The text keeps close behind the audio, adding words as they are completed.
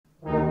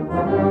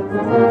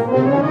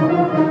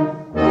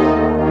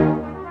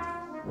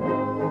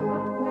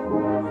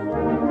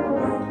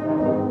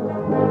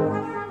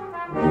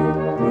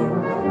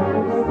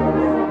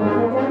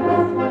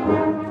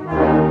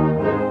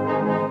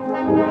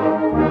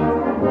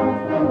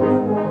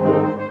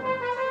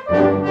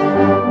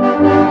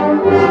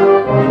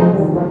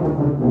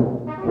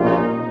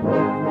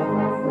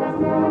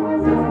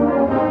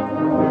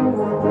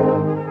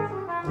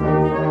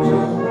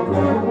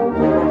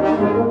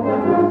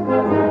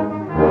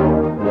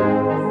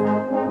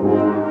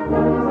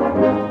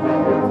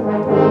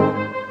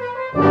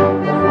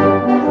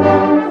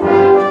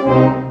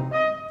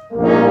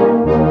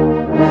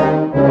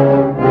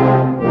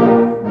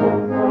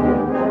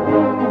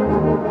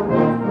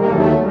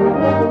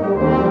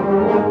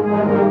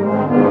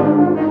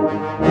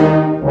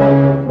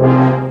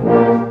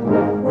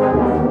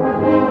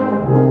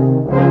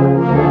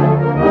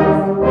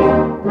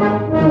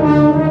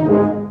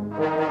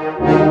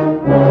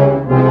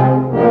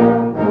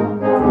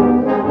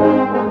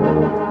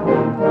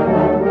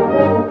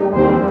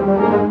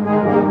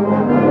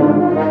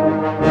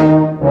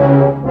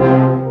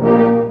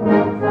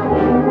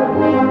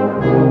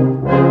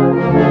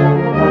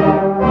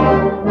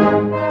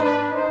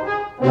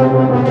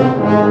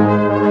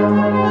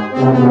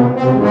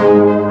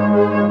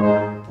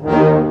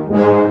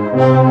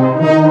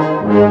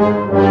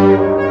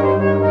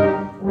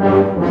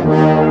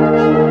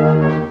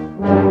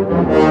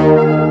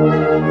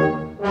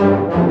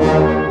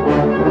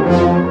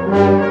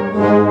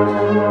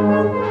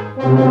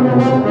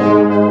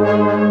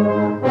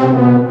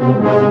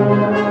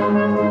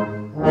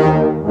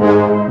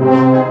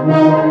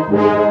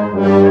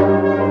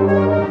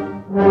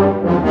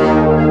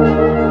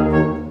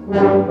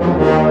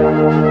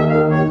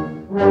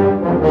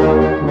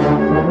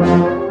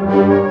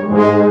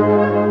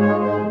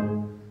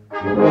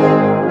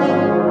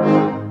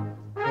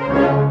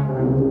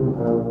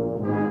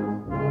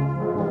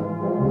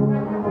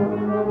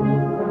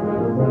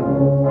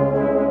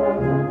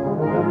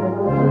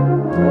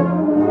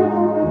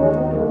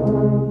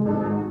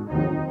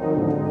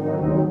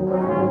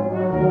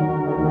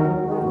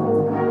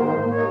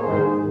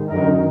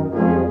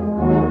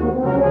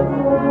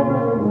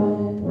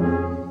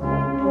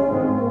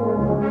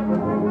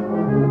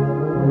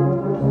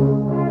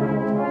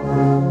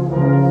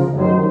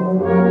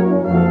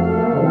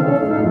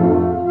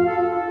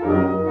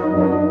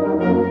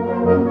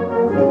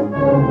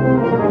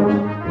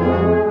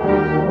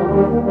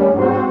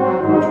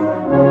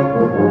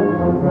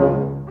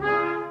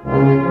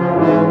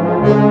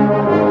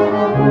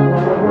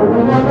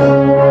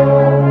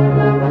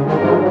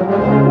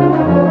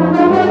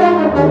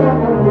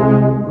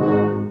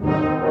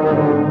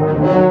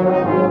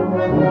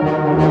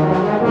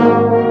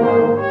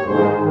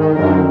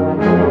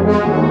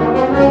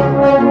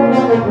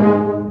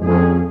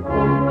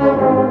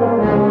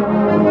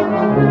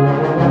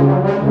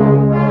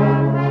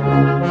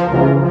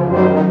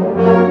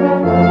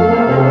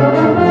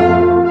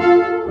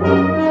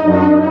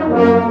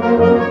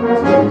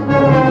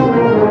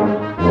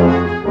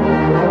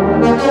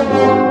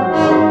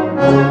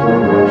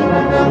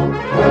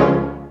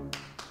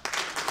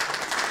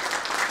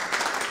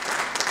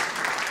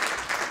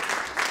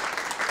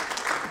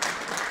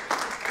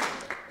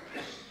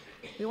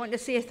want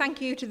to say thank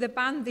you to the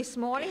band this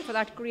morning for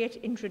that great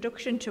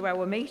introduction to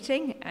our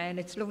meeting, and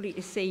it's lovely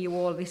to see you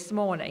all this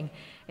morning.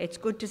 It's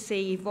good to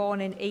see Yvonne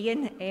and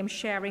Ian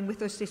sharing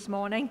with us this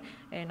morning.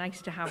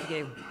 Nice to have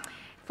you.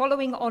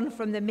 Following on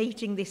from the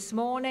meeting this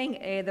morning,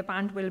 the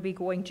band will be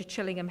going to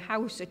Chillingham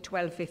House at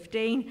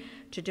 12:15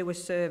 to do a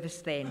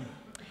service then.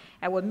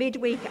 Our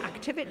midweek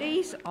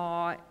activities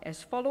are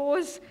as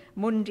follows.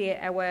 Monday,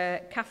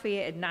 our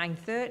cafe at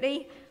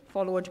 9:30,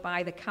 followed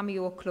by the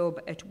Cameo Club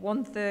at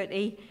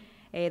 1:30.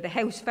 The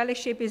House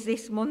Fellowship is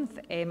this month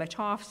at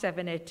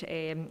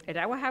 7:30 at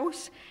our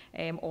house.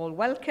 All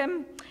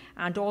welcome.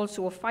 And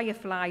also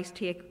Fireflies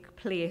take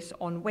place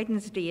on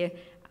Wednesday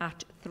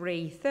at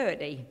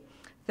 3:30.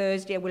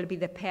 Thursday will be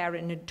the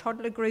parent and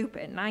toddler group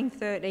at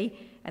 9:30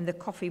 and the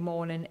coffee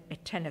morning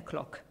at 10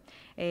 o'clock.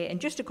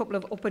 And just a couple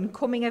of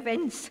up-and-coming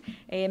events.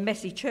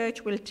 Messy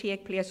Church will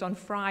take place on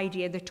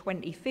Friday the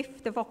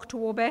 25th of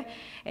October.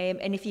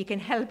 And if you can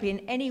help in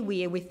any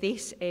way with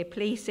this,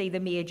 please see the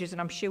majors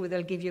and I'm sure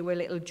they'll give you a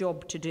little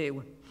job to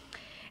do.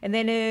 And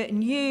then a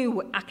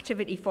new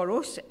activity for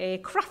us,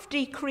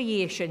 crafty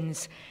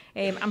creations.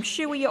 I'm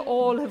sure you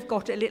all have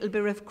got a little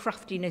bit of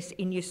craftiness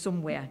in you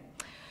somewhere.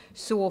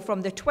 So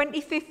from the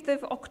 25th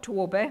of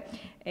October,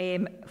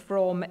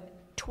 from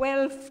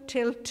 12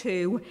 till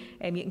 2,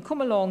 you can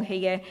come along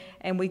here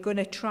and we're going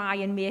to try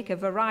and make a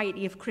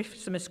variety of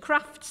Christmas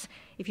crafts.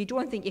 If you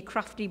don't think you're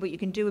crafty but you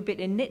can do a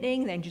bit of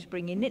knitting, then just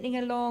bring your knitting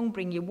along,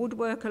 bring your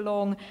woodwork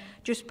along.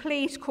 Just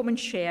please come and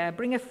share,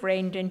 bring a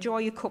friend, enjoy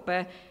your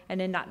cuppa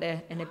and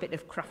a bit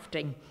of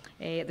crafting.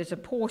 There's a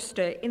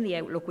poster in the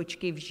Outlook which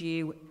gives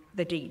you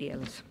the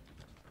details.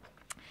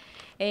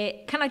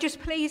 Can I just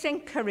please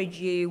encourage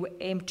you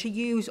to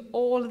use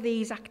all of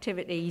these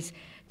activities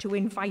to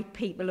invite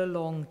people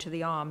along to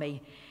the army,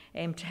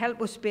 to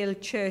help us build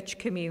church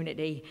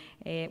community,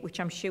 which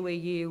I'm sure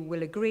you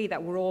will agree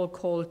that we're all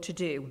called to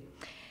do.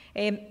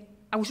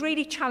 I was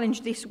really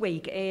challenged this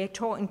week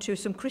talking to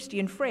some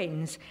Christian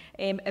friends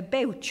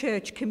about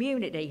church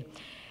community.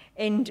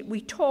 And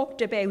we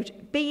talked about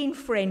being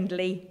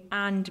friendly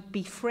and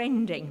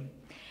befriending.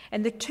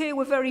 And the two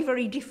were very,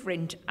 very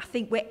different. I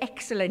think we're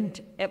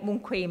excellent at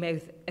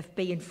Monkwearmouth of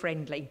being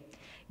friendly.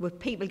 Where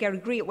people get a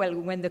great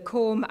welcome when they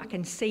come. I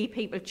can see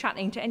people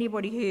chatting to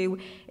anybody who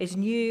is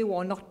new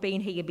or not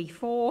been here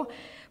before.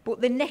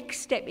 But the next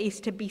step is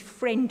to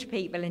befriend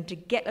people and to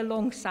get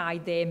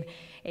alongside them,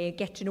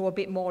 get to know a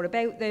bit more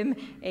about them.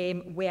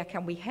 Where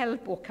can we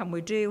help? What can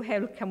we do?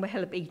 How can we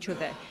help each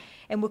other?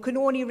 And we can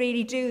only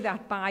really do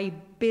that by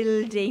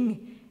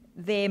building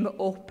them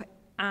up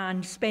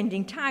and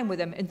spending time with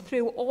them. And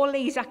through all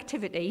these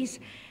activities,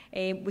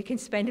 we can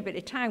spend a bit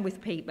of time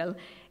with people,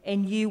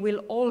 and you will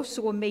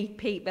also meet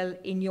people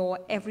in your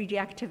everyday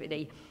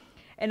activity.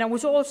 And I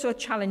was also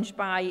challenged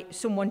by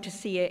someone to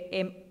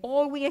say,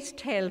 always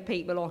tell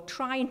people or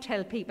try and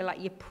tell people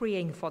that you're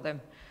praying for them.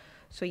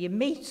 So you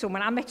meet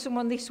someone. I met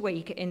someone this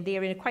week and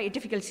they're in quite a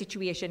difficult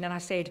situation, and I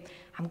said,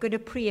 I'm going to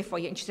pray for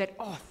you. And she said,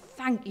 oh,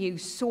 thank you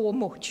so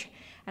much.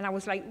 And I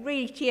was like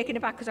really taken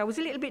aback because I was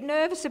a little bit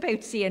nervous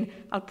about saying,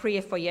 I'll pray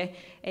for you.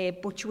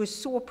 But she was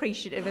so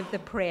appreciative of the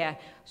prayer.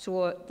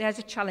 So there's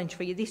a challenge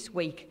for you this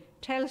week.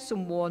 Tell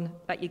someone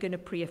that you're going to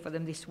pray for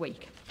them this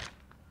week.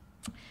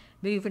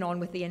 Moving on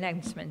with the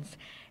announcements.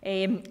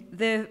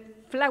 The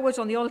flowers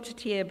on the altar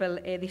table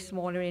this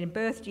morning in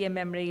birthday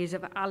memories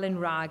of Alan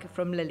Ragg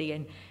from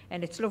Lillian.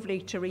 And it's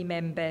lovely to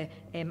remember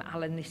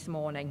Alan this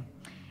morning.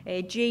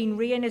 Jean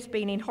Ryan has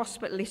been in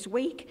hospital this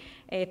week.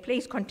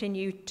 Please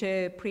continue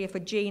to pray for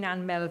Jean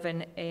and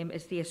Melvin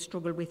as they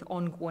struggle with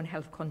ongoing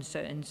health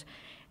concerns.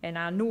 And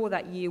I know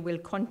that you will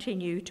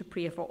continue to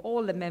pray for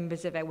all the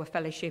members of our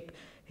fellowship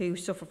who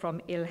suffer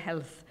from ill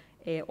health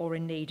or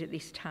in need at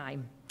this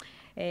time.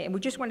 And we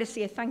just want to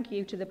say thank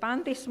you to the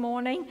band this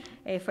morning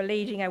for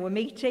leading our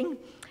meeting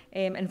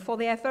and for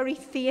their very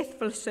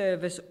faithful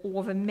service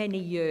over many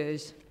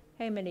years.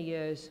 How many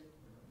years?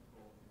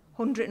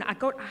 100, I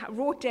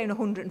wrote down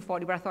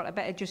 140, but I thought I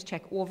better just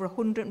check. Over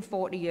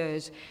 140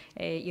 years,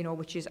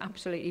 which is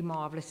absolutely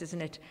marvellous,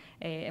 isn't it?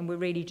 And we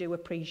really do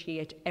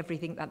appreciate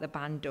everything that the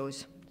band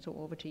does. So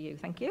over to you.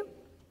 Thank you.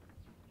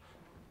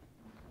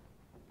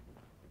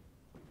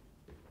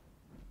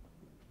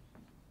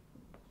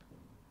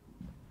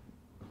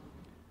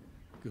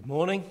 Good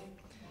morning.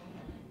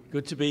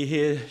 Good to be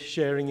here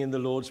sharing in the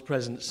Lord's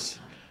presence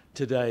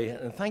today.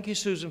 And thank you,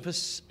 Susan, for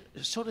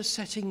sort of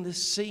setting the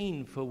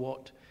scene for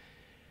what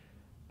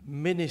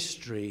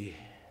ministry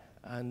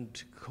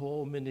and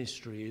core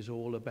ministry is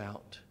all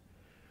about.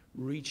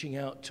 Reaching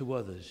out to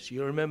others.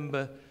 You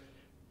remember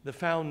the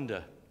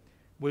founder,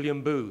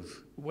 William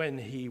Booth, when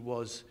he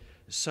was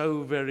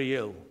so very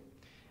ill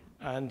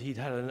and he'd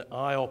had an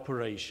eye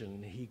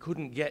operation. He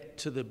couldn't get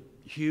to the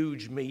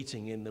huge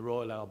meeting in the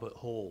Royal Albert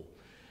Hall.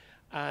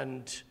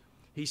 And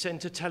he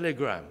sent a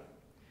telegram.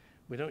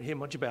 We don't hear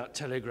much about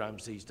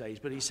telegrams these days,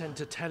 but he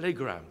sent a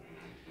telegram.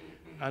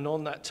 And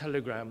on that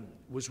telegram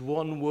was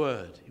one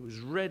word. It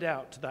was read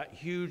out to that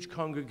huge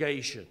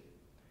congregation.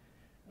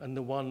 And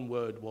the one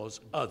word was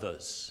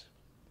others.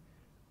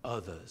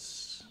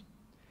 Others.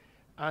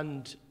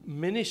 And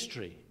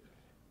ministry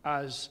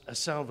as a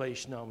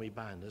Salvation Army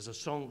band, as a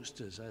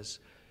songsters, as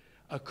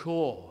a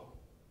core,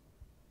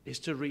 is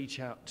to reach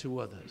out to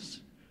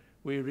others.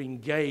 We're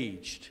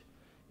engaged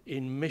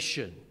in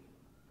mission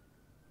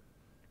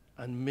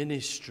and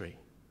ministry,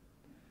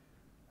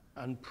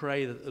 and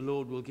pray that the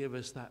Lord will give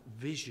us that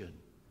vision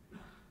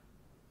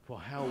for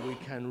how we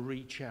can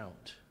reach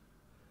out.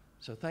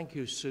 So thank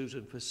you,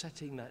 Susan, for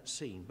setting that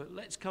scene. But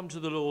let's come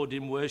to the Lord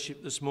in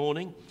worship this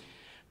morning.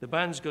 The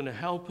band's going to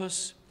help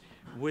us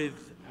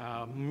with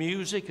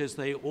music, as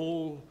they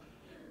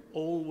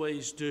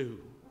always do,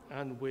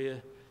 and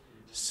we're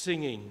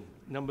singing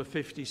number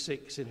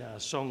 56 in our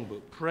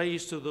songbook.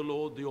 Praise to the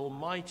Lord, the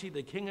Almighty,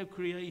 the King of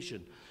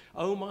creation.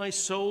 O my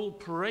soul,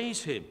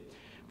 praise him,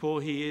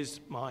 for he is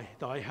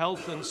thy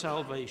health and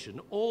salvation.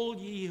 All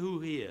ye who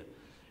hear,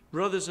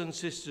 brothers and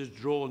sisters,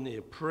 draw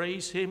near.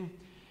 Praise him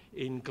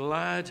in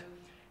glad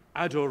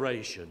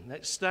adoration.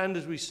 Let's stand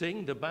as we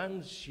sing. The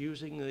band's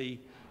using the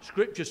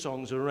scripture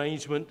songs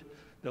arrangement.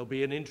 There'll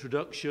be an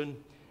introduction,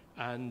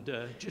 and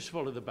just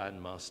follow the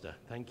bandmaster.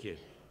 Thank you.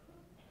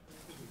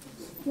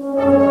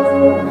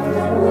 Oh,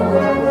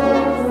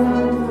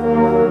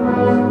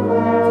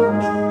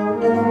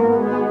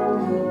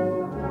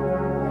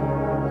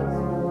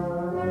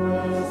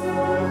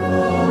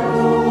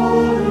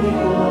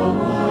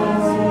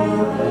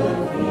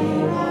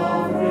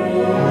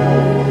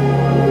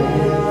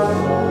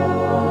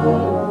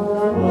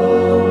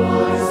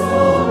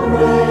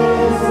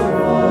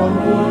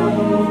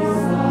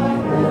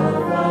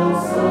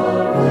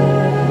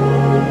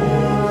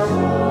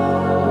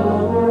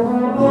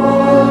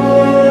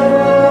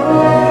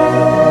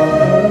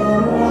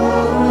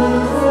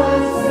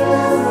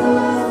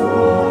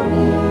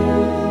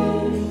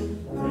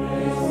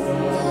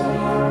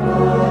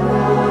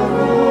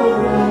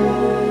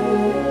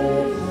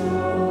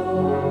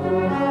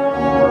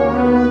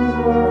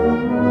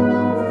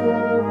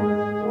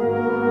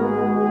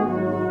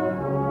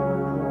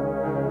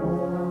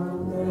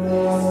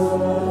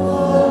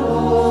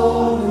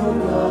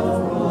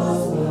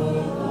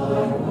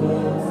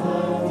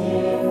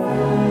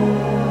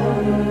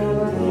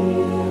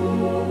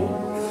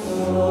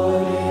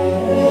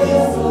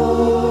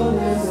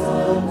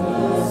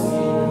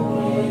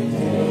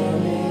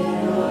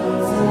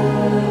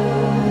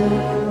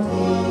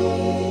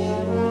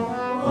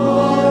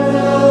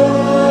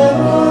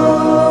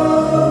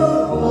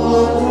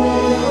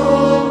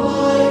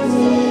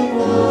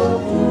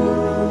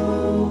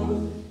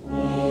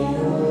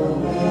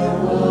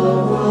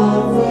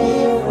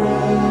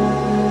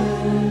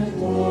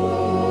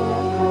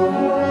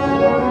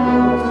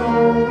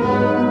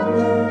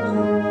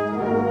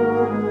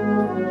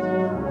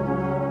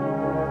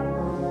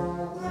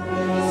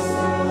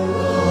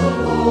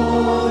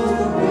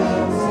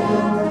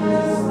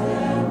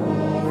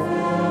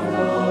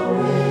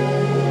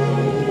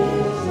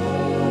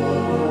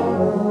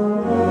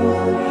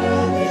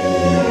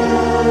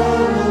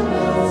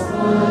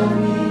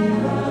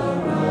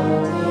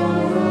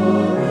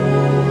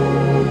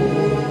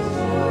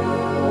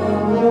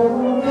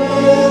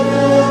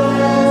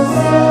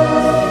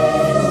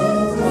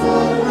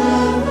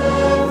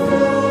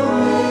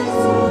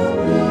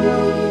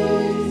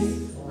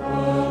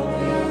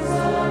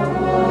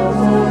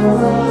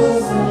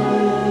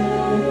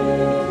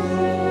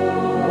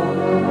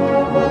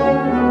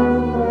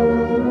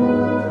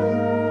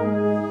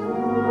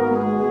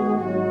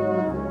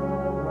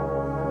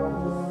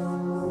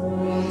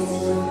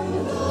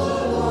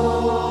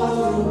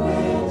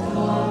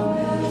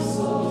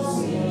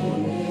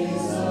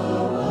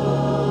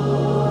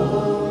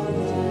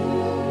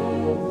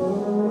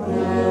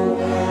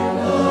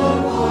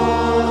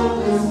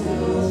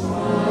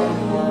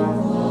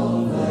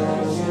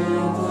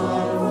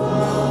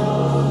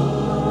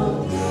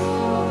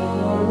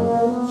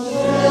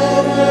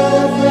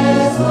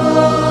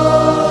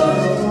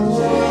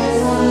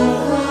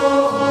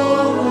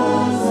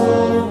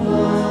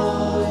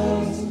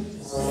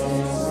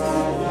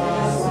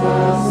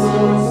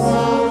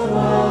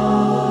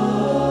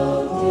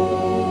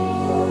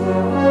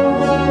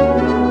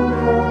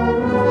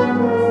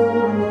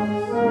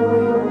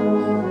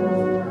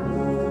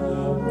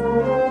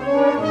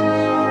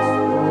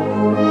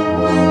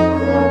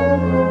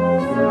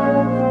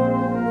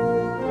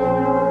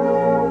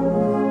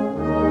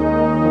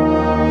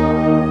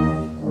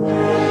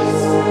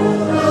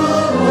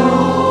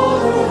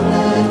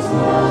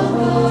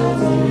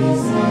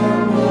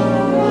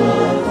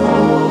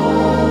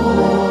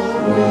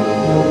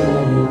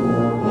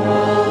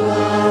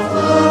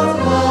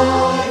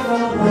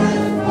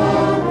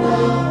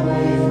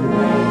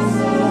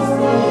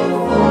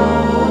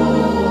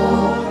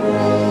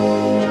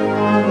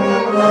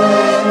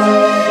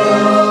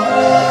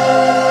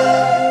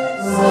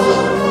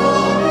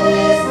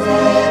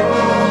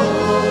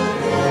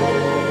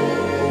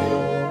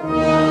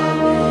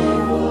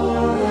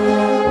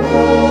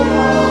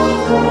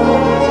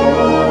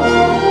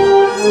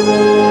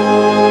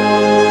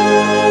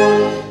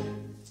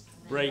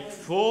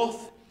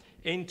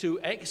 into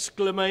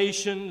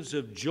exclamations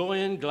of joy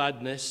and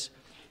gladness,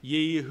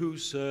 ye who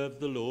serve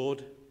the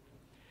Lord.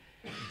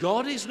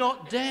 God is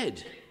not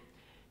dead.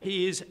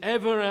 He is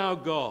ever our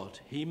God.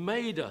 He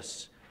made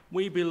us.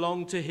 We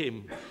belong to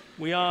him.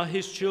 We are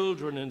his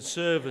children and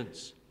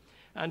servants.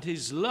 And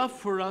his love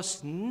for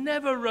us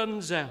never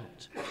runs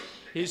out.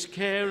 His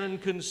care and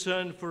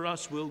concern for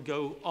us will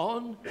go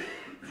on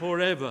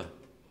forever.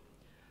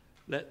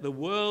 Let the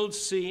world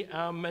see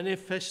our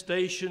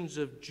manifestations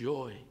of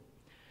joy.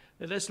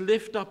 Let us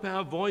lift up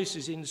our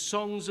voices in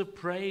songs of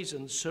praise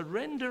and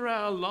surrender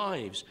our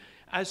lives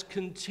as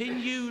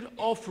continued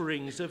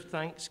offerings of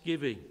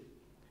thanksgiving.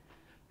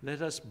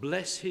 Let us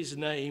bless his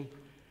name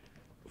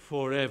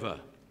forever.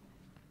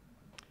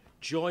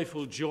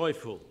 Joyful,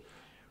 joyful,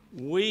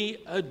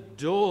 we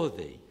adore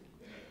thee,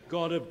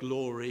 God of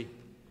glory,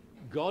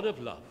 God of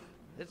love.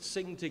 Let's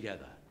sing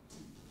together.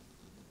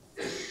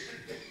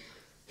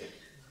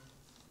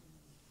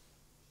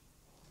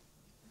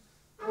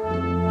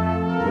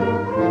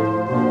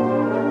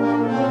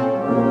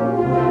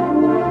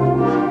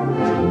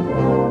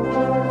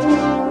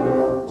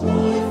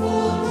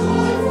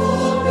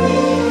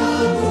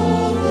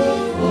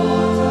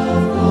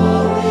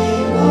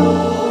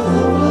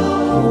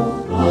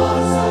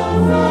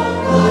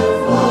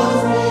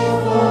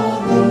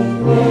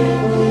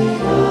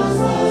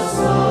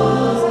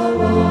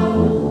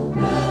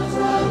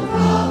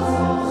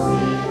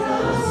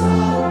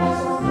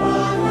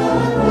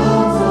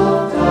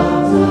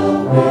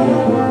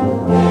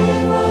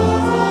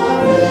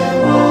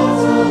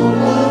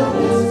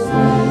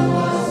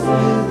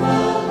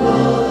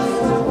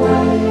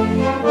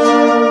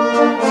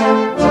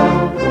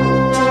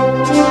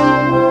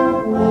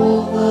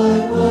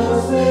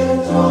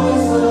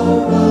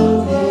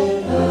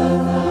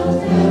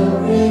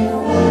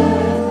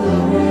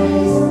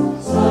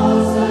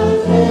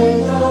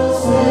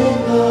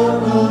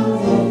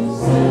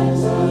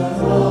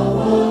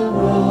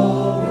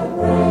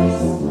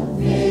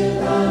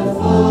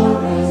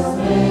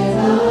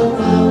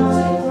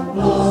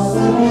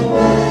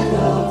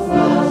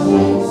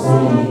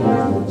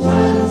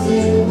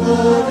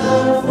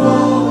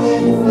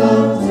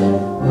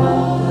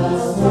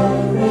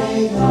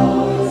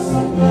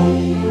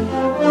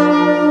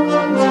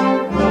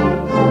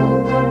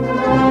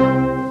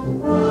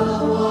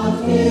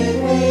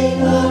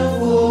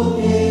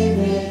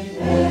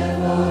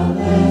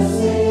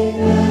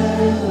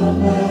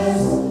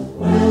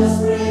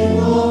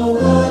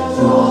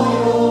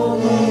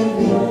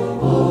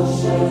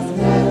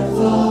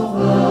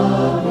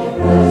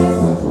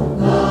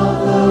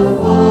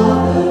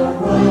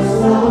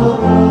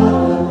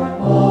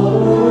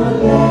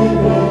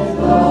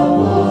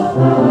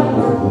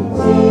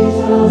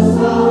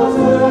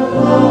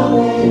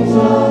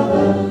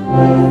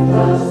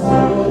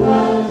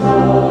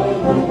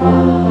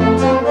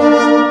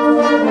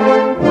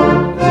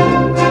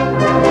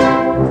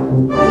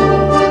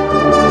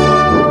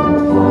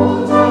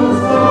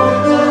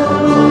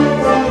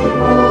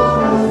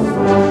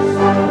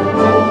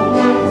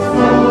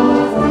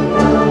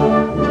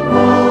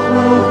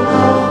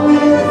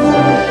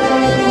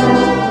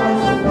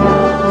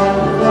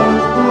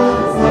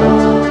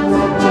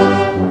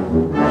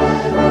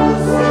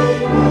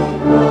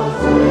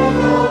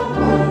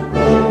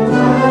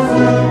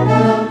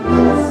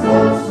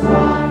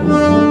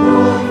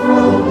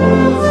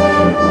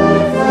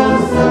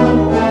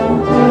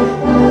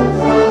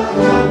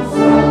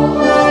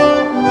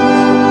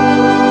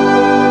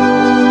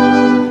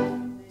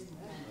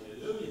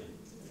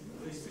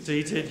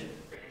 Seated.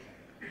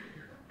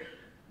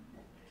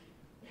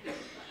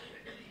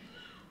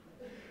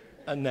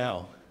 And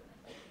now,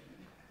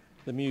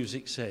 the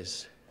music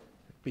says,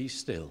 be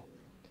still,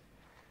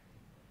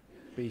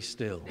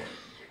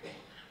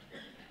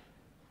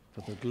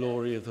 for the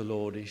glory of the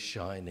Lord is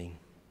shining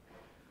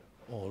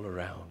all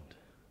around.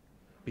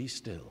 Be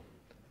still.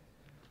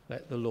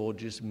 Let the Lord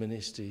just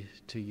minister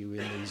to you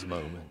in these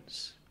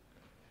moments.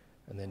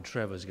 And then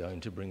Trevor's going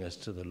to bring us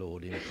to the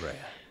Lord in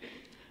prayer.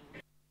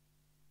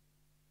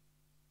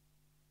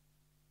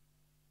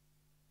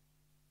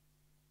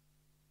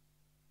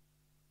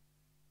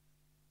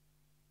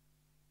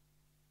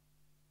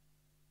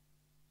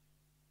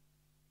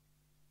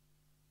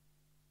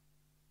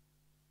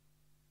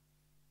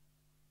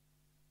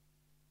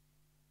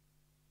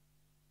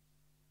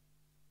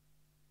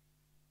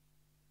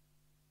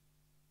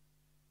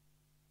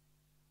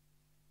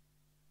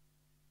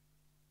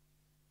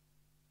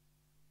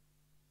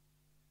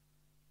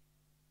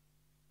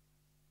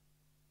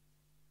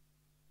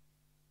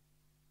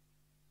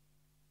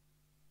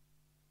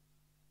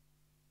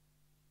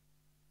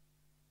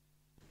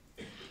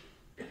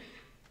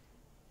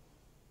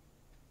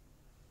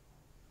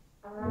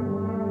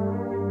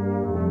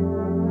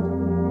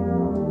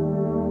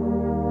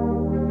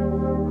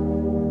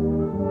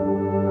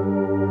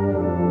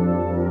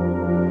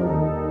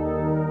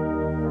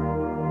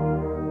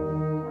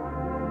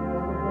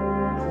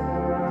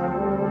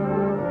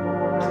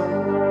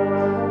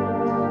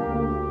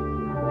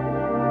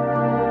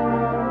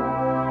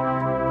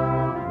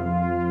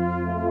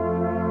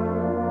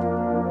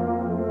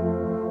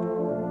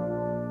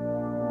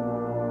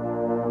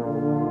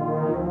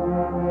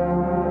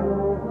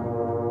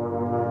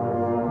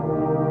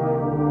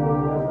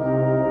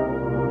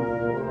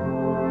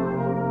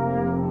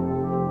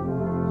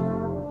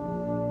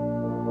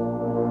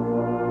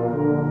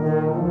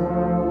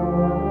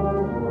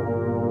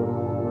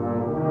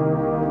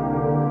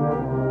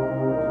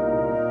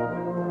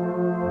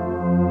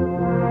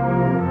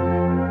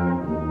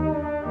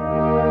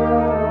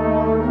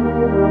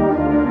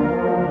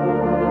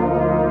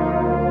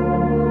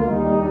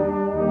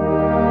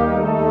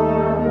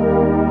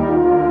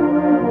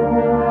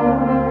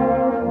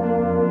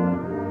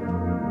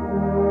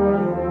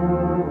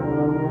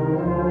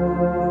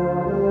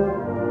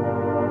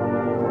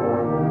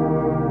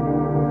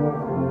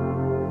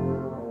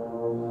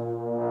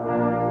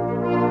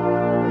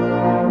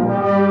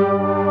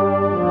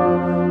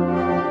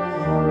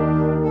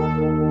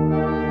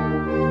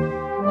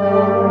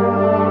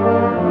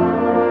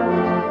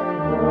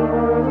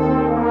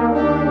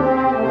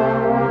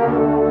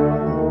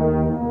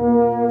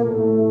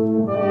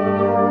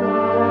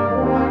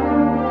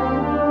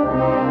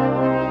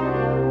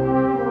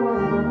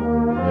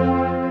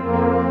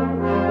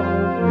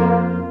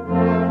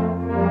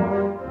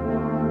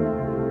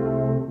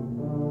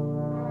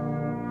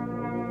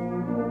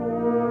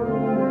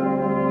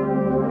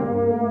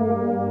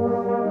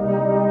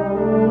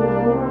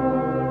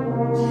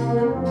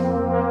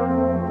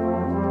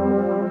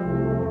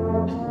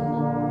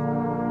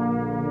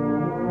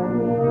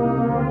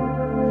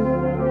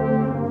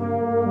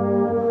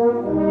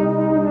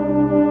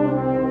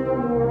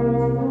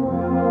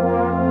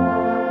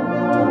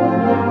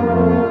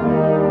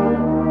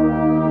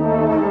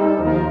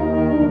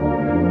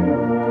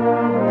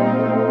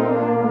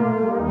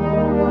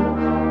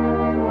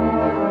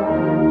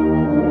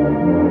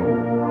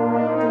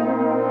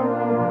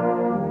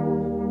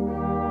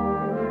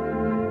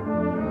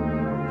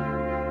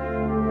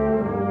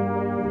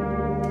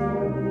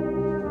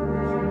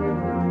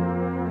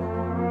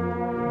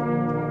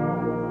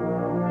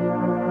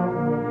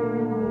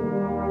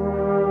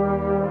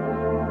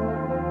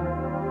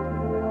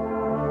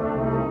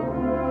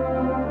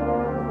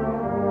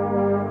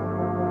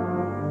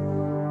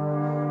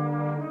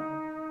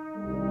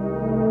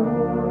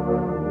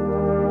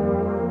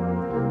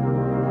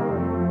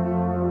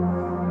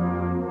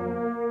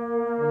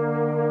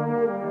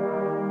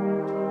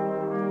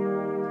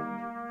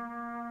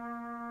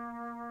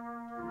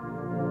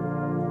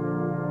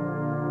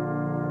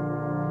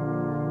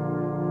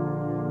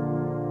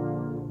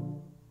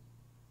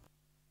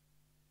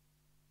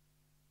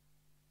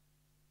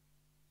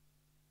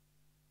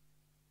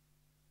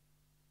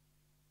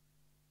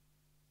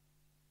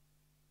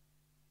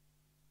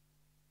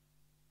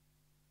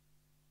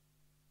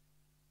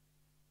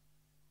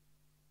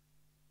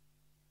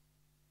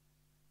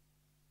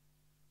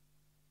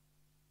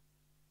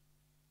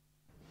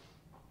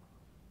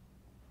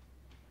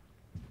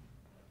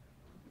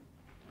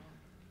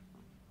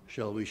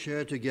 shall we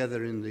share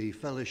together in the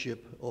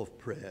fellowship of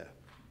prayer.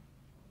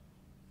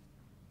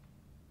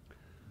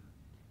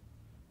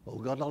 Oh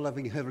God, our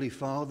loving Heavenly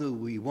Father,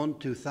 we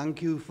want to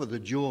thank you for the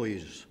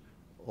joys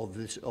of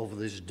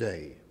this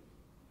day,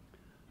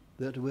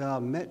 that we are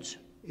met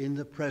in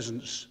the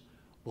presence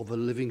of a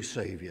living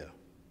Saviour.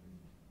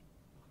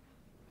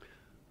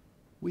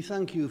 We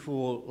thank you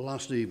for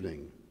last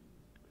evening,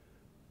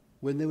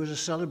 when there was a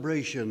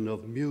celebration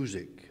of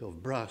music,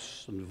 of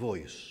brass and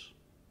voice.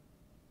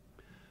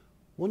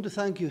 I want to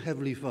thank you,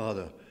 Heavenly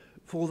Father,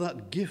 for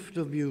that gift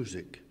of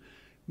music,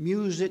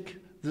 music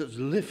that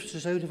lifts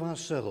us out of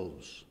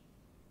ourselves,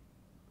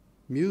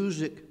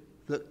 music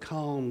that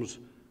calms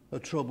a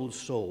troubled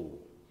soul,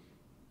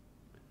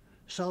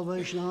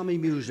 Salvation Army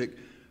music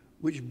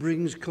which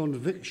brings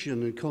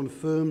conviction and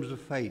confirms the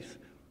faith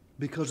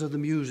because of the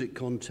music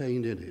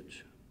contained in it,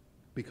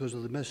 because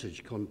of the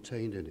message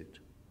contained in it.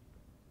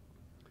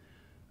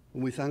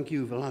 And we thank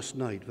you for last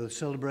night, for the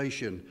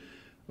celebration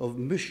of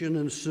mission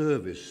and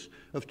service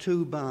of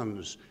two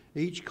bands,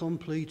 each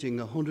completing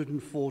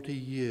 140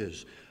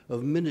 years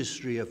of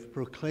ministry of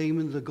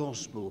proclaiming the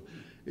gospel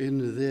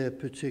in their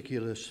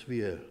particular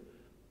sphere.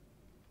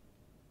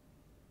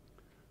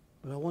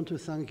 But I want to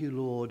thank you,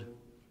 Lord,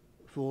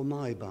 for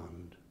my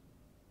band,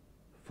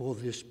 for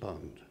this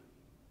band,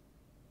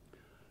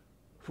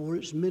 for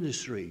its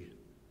ministry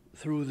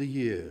through the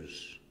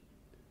years,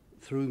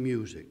 through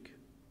music.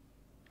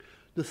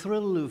 The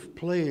thrill of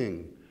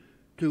playing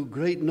to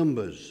great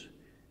numbers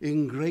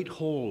in great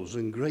halls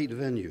and great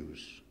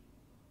venues,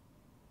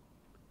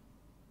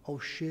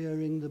 of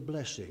sharing the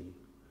blessing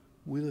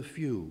with a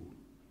few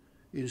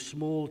in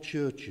small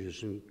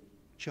churches and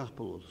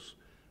chapels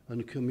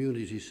and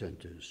community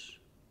centres,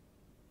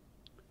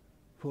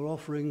 for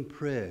offering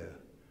prayer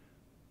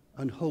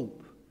and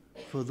hope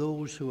for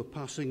those who are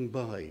passing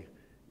by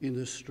in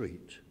the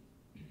street,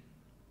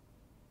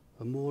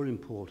 and more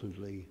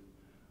importantly,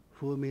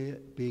 for me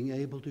being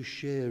able to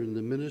share in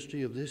the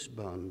ministry of this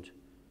band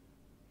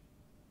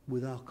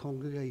with our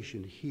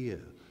congregation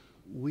here,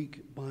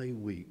 week by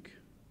week,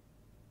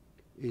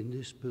 in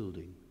this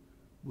building,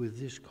 with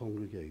this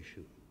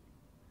congregation.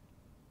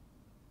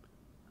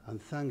 And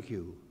thank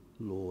you,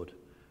 Lord,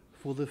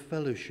 for the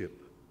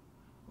fellowship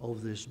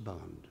of this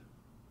band,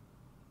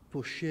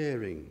 for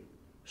sharing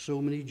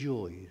so many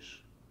joys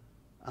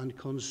and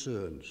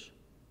concerns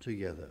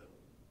together.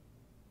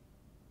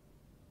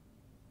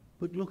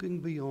 But looking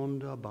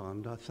beyond our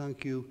band, I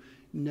thank you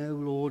now,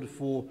 Lord,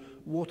 for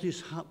what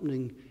is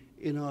happening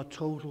in our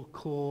total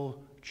core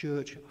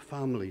church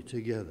family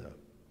together.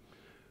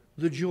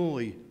 The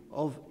joy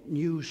of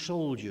new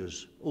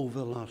soldiers over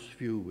the last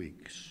few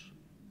weeks.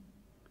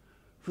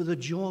 For the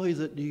joy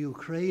that the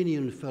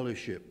Ukrainian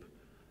fellowship,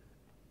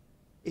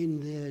 in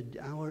their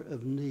hour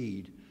of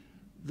need,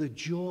 the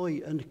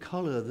joy and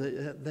colour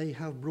that they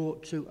have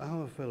brought to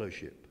our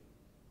fellowship.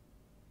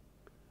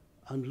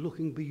 And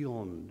looking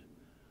beyond,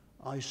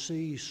 I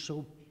see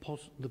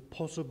the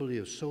possibility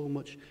of so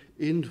much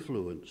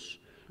influence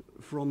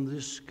from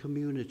this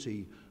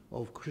community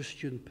of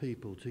Christian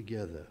people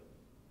together.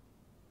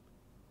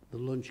 The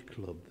lunch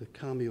club, the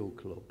cameo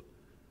club,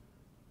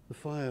 the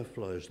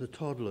fireflies, the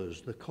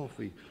toddlers, the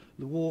coffee,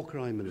 the war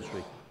crime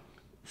ministry.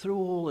 Through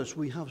all this,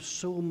 we have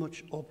so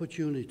much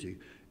opportunity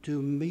to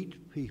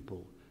meet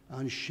people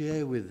and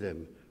share with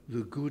them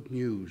the good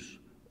news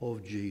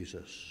of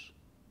Jesus.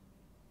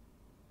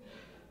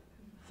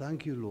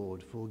 Thank you,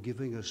 Lord, for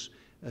giving us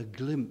a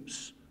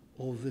glimpse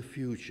of the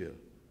future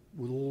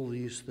with all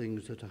these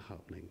things that are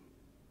happening.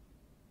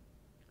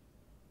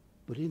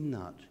 But in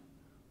that,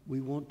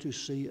 we want to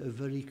see a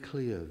very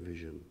clear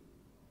vision.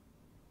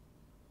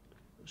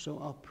 So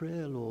our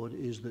prayer, Lord,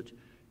 is that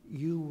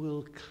you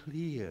will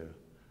clear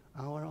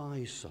our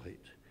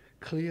eyesight,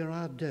 clear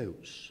our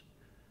doubts,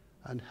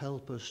 and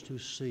help us to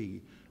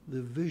see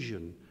the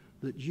vision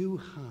that you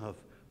have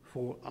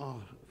for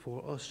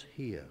us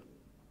here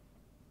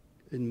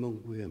in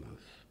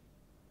Monkwearmouth,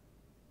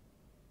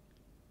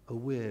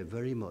 aware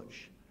very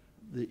much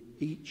that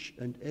each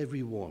and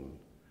every one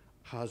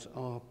has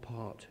our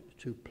part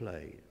to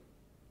play.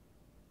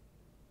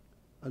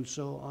 And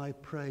so I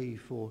pray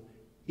for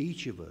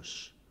each of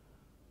us,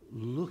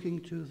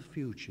 looking to the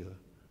future,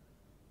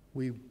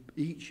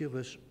 each of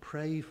us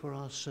pray for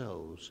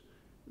ourselves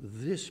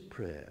this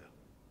prayer.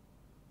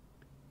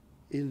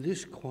 In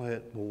this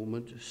quiet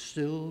moment,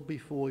 still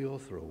before your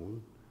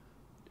throne,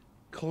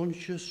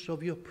 conscious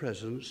of your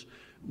presence,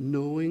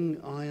 knowing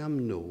I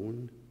am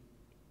known,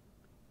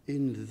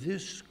 in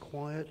this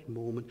quiet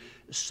moment,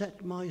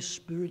 set my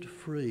spirit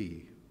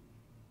free.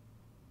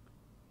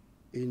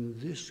 In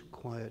this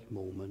quiet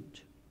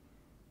moment,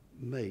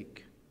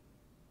 make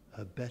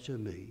a better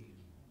me.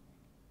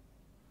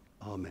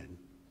 Amen.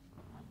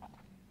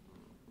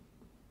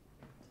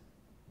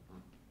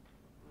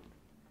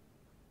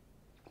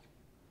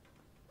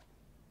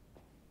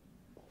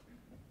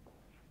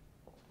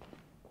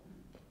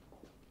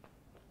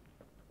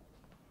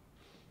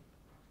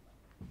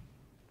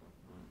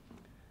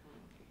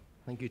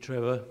 Thank you,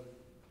 Trevor.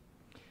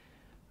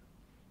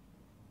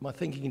 My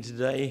thinking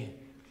today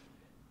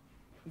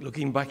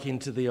looking back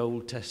into the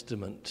Old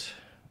Testament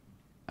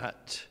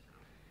at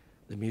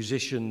the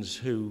musicians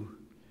who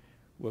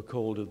were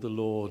called of the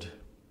Lord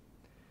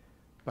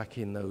back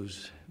in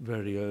those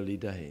very early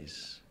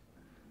days,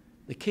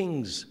 the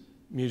king's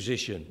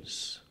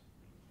musicians.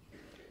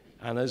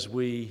 And as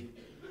we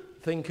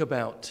think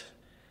about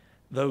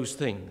those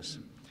things,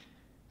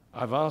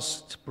 I've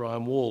asked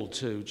Brian Wall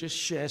to just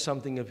share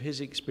something of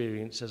his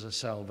experience as a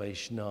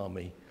Salvation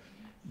Army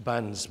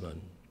bandsman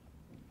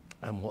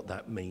and what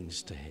that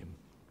means to him.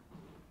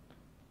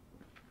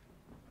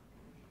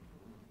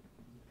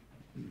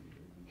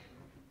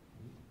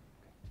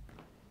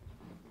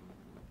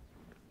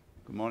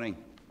 Good morning.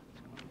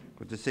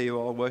 Good to see you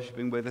all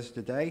worshipping with us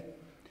today.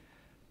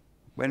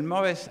 When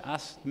Morris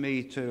asked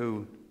me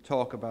to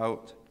talk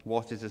about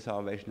what is a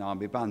Salvation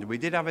Army band, we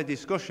did have a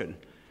discussion,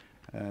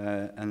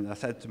 and I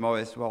said to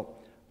Morris, well,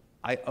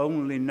 I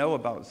only know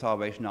about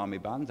Salvation Army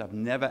bands. I've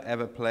never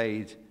ever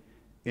played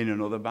in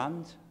another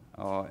band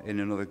or in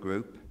another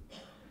group.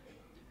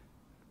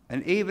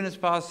 And even as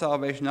far as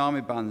Salvation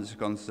Army bands are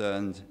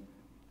concerned,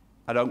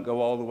 I don't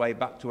go all the way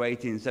back to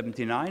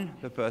 1879,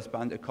 the first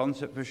band at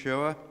concert for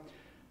sure.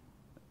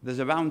 There's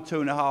around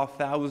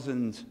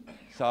 2,500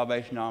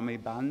 Salvation Army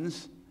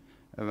bands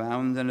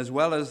around, and as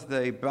well as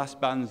the brass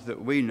bands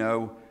that we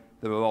know,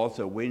 there are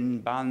also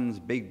wind bands,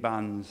 big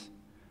bands.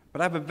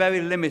 But I have a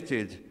very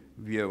limited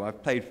view.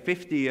 I've played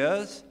 50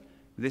 years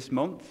this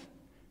month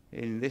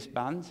in this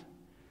band,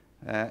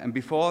 and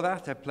before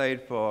that I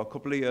played for a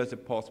couple of years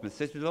at Portsmouth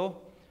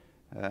Citadel.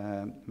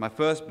 My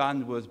first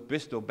band was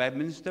Bristol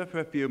Bedminster for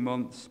a few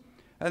months,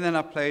 and then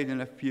I played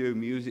in a few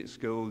music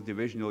school,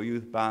 divisional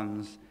youth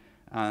bands,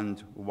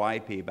 and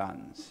YP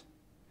bands.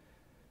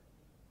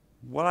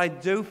 What I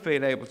do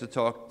feel able to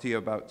talk to you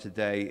about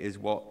today is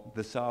what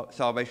the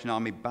Salvation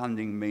Army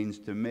banding means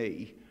to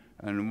me,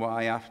 and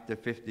why after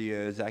 50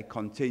 years I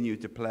continue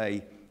to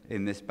play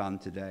in this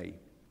band today.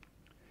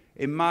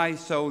 In my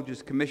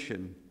soldier's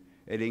commission,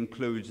 it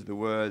includes the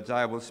words,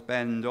 I will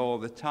spend all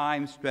the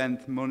time,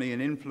 strength, money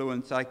and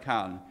influence I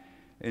can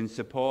in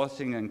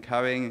supporting and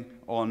carrying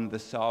on the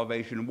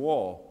Salvation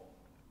War.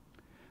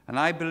 And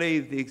I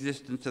believe the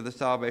existence of the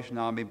Salvation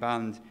Army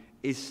Band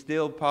is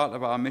still part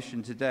of our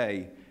mission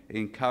today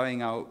in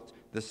carrying out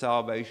the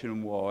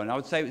Salvation War. And I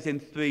would say it's in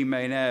three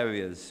main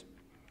areas.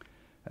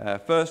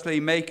 Firstly,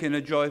 making a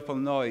joyful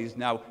noise.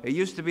 Now, it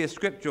used to be a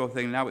scriptural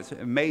thing, now it's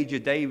a Major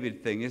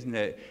David thing, isn't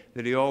it?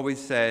 That he always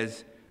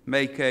says,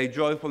 make a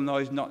joyful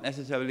noise, not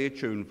necessarily a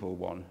tuneful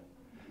one.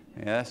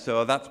 Yeah,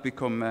 so that's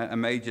become a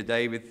Major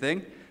David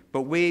thing.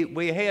 But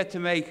we're here to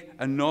make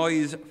a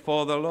noise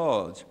for the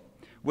Lord.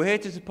 We're here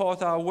to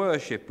support our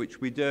worship, which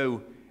we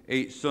do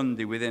each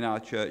Sunday within our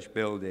church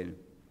building.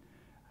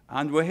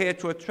 And we're here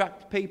to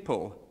attract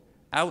people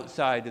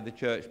outside of the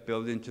church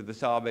building to the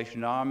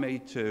Salvation Army,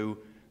 to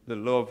the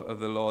love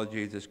of the Lord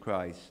Jesus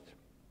Christ.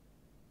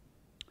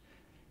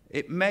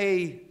 It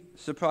may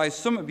surprise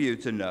some of you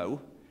to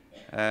know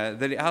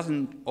that it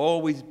hasn't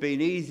always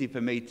been easy for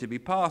me to be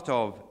part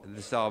of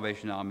the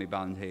Salvation Army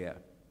Band here.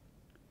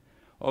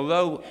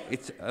 Although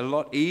it's a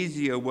lot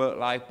easier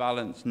work-life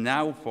balance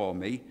now for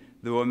me,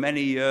 there were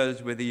many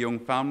years with a young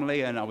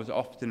family and I was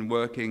often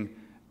working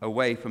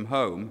away from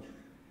home,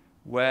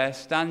 where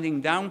standing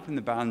down from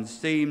the band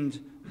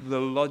seemed the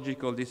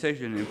logical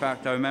decision. In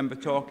fact, I remember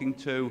talking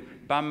to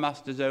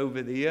bandmasters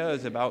over the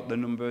years about the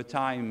number of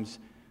times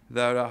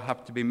that I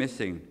have to be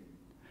missing.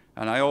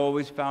 And I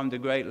always found a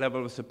great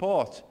level of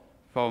support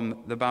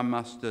from the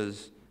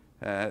bandmasters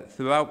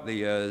throughout the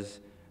years.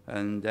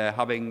 And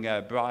having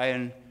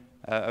Brian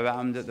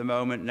around at the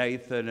moment,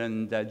 Nathan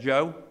and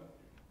Joe,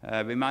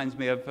 reminds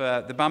me of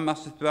the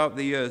bandmasters throughout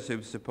the years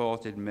who've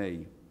supported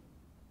me.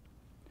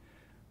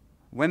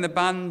 When the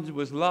band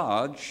was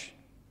large,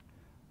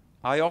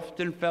 I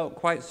often felt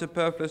quite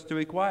superfluous to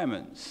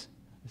requirements,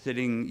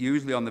 sitting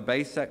usually on the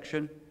bass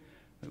section,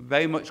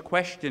 very much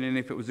questioning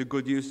if it was a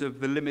good use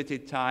of the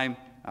limited time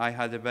I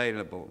had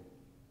available.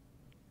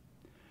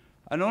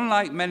 And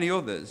unlike many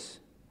others,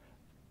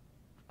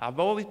 I've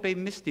always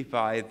been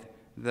mystified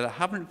that I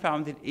haven't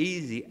found it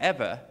easy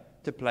ever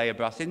to play a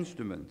brass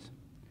instrument.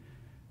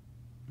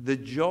 The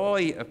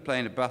joy of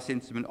playing a brass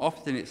instrument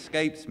often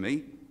escapes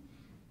me,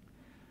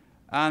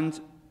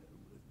 and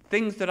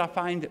things that I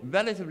find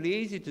relatively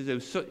easy to do,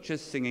 such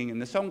as singing in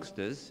the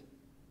songsters,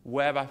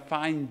 where I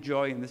find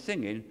joy in the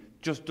singing,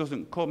 just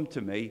doesn't come to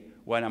me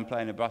when I'm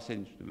playing a brass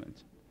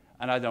instrument.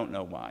 And I don't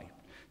know why.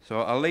 So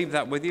I'll leave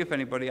that with you if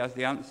anybody has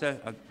the answer.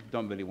 I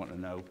don't really want to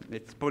know.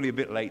 It's probably a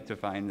bit late to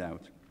find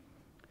out.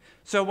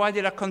 So why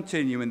did I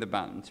continue in the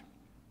band?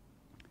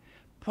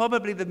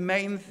 Probably the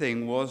main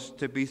thing was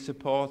to be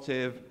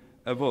supportive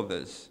of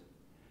others.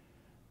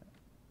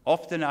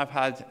 Often I've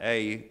had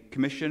a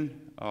commission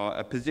or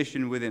a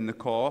position within the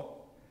corps,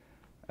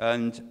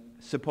 and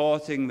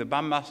supporting the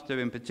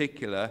bandmaster in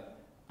particular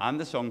and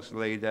the songs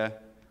leader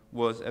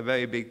was a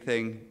very big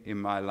thing in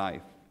my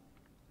life.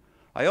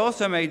 I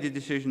also made the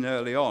decision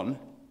early on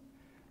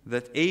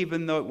that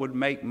even though it would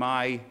make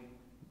my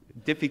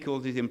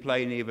difficulties in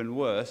playing even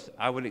worse,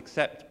 I would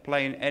accept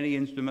playing any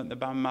instrument the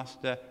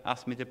bandmaster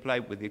asked me to play,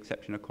 with the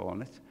exception of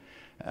cornet.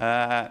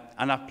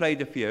 And I've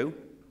played a few,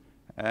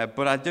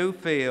 but I do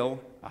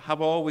feel, I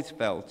have always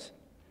felt,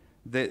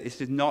 that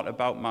this is not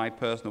about my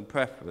personal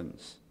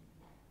preference.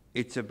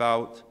 It's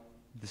about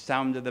the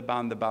sound of the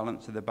band, the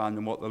balance of the band,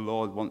 and what the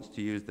Lord wants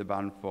to use the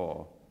band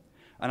for.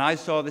 And I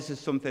saw this as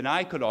something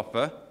I could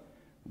offer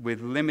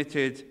with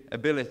limited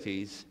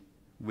abilities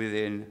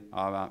within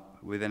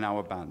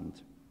our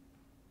band.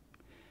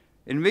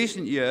 In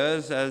recent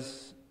years,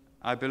 as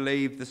I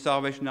believe the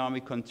Salvation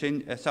Army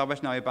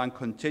Band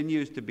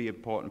continues to be an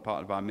important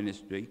part of our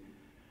ministry,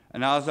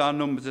 and as our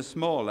numbers are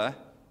smaller,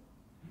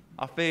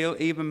 I feel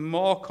even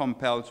more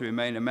compelled to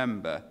remain a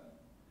member,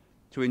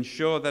 to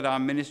ensure that our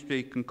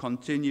ministry can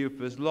continue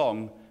for as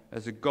long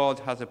as God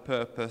has a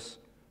purpose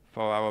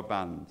for our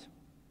band.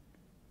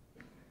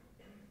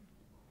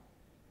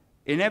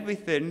 In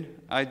everything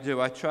I do,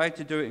 I try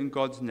to do it in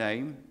God's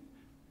name,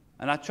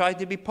 and I try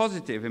to be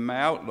positive in my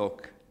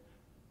outlook,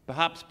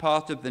 perhaps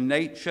part of the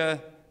nature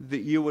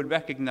that you would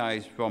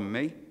recognize from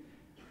me.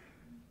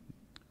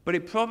 But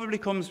it probably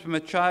comes from a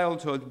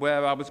childhood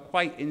where I was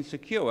quite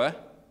insecure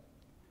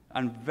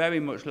and very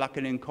much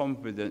lacking in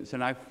confidence,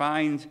 and I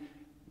find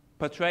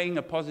portraying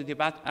a positive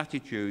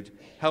attitude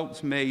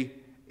helps me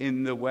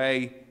in a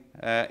way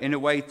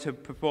to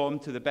perform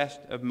to the best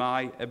of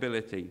my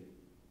ability.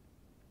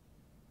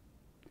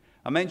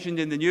 I mentioned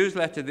in the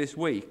newsletter this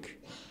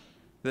week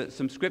that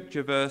some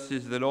scripture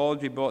verses that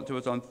Audrey brought to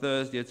us on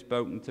Thursday had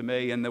spoken to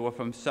me, and they were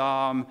from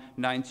Psalm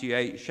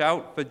 98.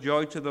 Shout for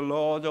joy to the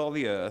Lord, all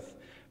the earth.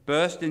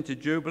 Burst into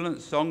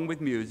jubilant song with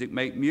music.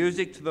 Make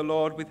music to the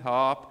Lord with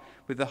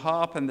the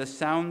harp and the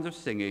sound of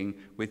singing,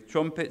 with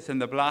trumpets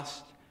and the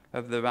blast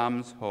of the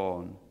ram's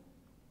horn.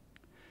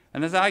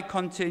 And as I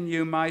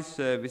continue my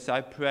service,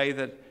 I pray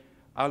that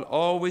I'll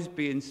always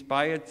be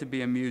inspired to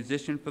be a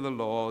musician for the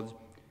Lord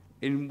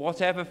in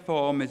whatever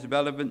form is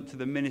relevant to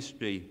the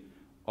ministry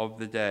of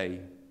the day.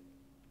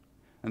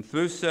 And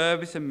through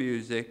service and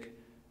music,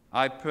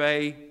 I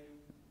pray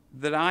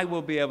that I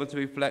will be able to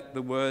reflect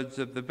the words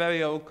of the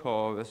very old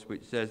chorus,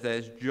 which says,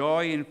 there's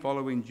joy in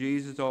following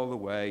Jesus all the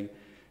way.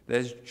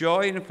 There's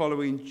joy in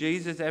following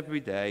Jesus every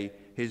day.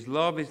 His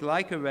love is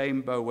like a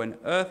rainbow when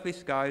earthly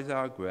skies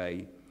are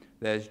grey.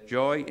 There's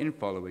joy in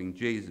following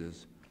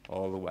Jesus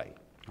all the way.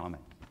 Amen.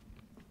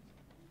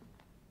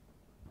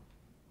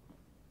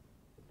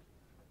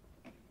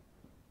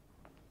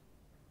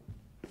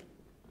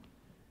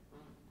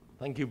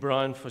 Thank you,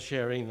 Brian, for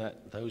sharing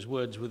those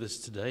words with us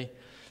today.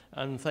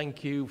 And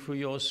thank you for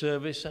your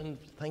service, and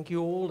thank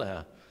you all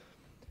our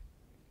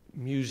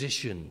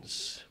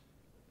musicians,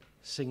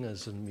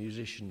 singers and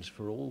musicians,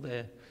 for all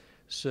their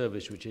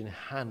service, which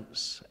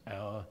enhance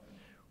our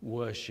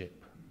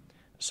worship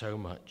so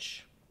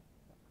much.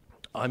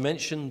 I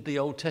mentioned the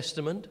Old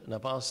Testament, and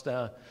I've asked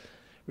our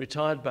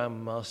retired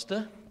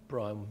bandmaster,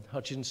 Brian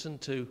Hutchinson,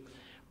 to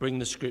bring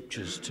the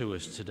scriptures to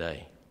us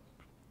today.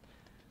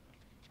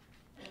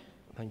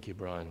 Thank you,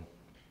 Brian.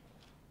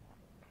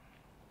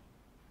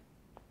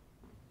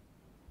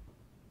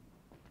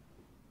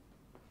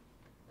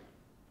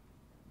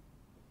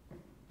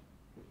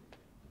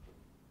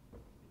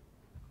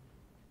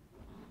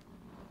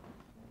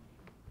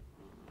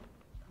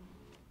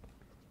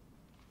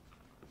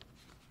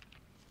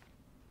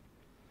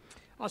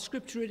 Our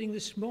scripture reading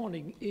this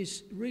morning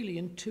is really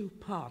in two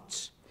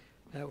parts.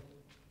 I'll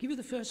give you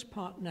the first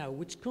part now,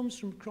 which comes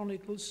from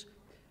Chronicles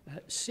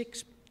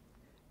 6,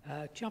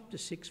 chapter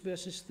 6,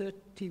 verses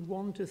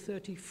 31 to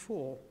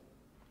 34.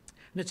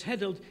 And it's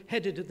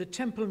headed at the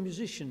temple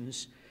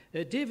musicians.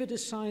 David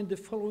assigned the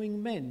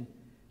following men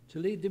to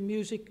lead the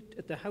music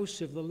at the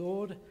house of the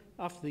Lord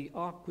after the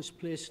ark was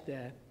placed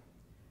there.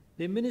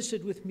 They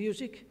ministered with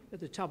music at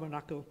the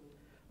tabernacle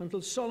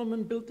until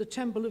Solomon built the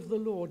temple of the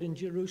Lord in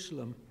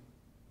Jerusalem.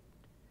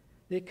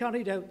 They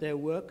carried out their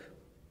work,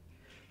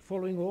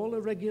 following all the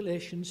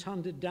regulations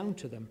handed down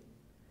to them.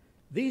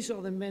 These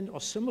are the men,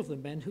 or some of the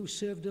men, who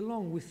served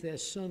along with their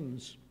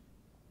sons.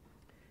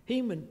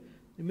 Heman,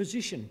 the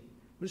musician,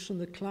 was from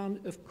the clan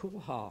of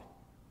Korah.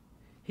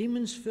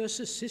 Heman's first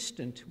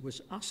assistant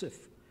was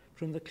Asaph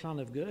from the clan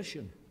of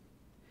Gershon.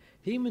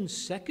 Heman's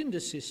second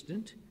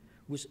assistant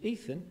was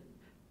Ethan,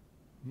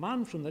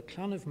 man from the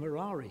clan of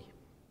Merari.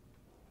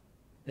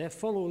 Their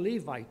fellow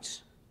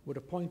Levites were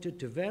appointed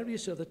to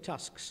various other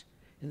tasks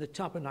in the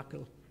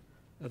tabernacle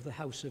of the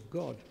house of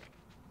God.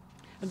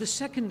 And the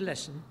second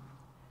lesson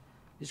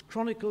is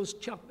Chronicles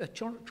chapter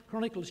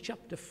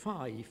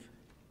 5,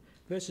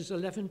 verses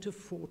 11 to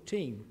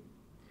 14.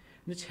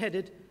 And it's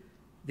headed,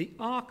 The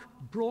Ark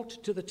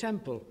Brought to the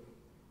Temple.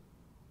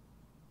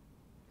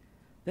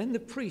 Then the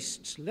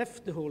priests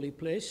left the holy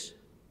place.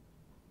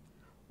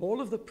 All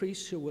of the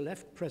priests who were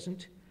left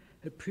present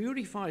had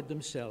purified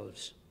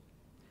themselves,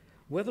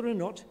 whether or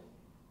not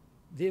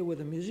they were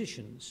the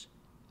musicians.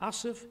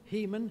 Asaph,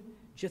 Heman,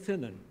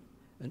 Jethanan,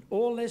 and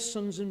all their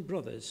sons and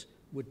brothers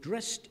were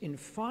dressed in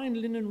fine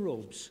linen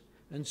robes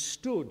and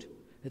stood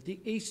at the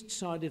east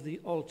side of the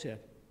altar,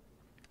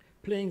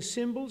 playing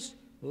cymbals,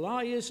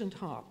 lyres and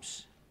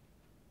harps.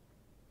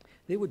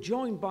 They were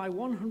joined by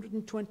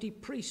 120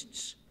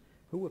 priests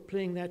who were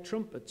playing their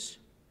trumpets.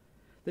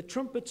 The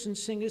trumpets and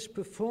singers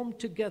performed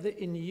together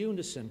in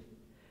unison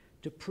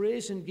to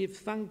praise and give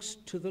thanks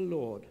to the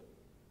Lord,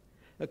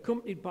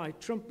 accompanied by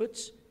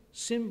trumpets,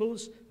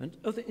 cymbals, and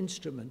other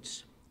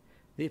instruments.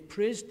 They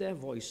praised their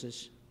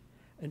voices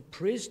and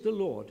praised the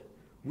Lord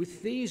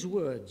with these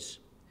words,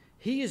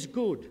 "He is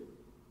good.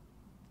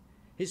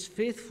 His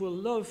faithful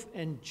love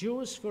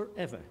endures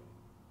forever."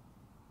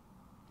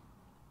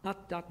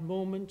 At that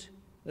moment,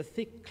 a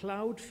thick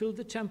cloud filled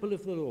the temple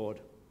of the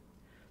Lord.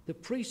 The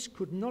priests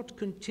could not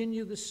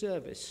continue the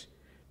service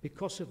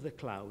because of the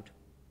cloud,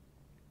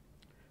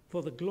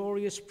 for the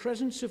glorious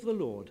presence of the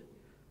Lord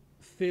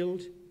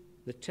filled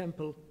the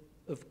temple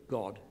of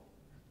God.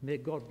 May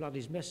God bless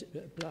his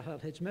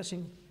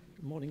message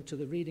morning to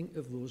the reading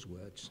of those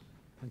words.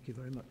 Thank you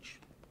very much.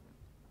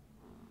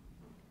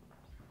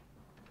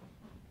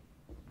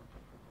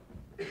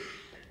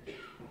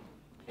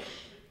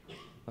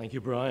 Thank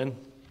you, Brian.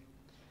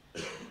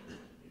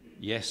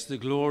 Yes, the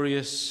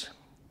glorious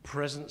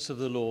presence of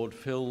the Lord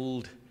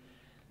filled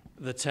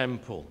the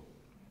temple.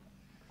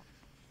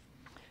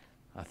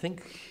 I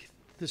think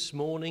this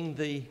morning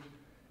the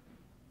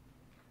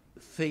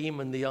theme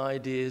and the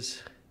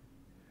ideas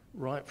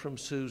right from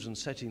Susan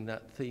setting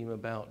that theme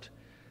about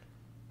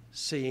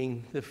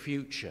seeing the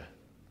future.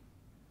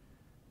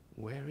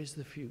 Where is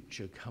the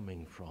future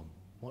coming from?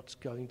 What's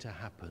going to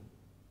happen?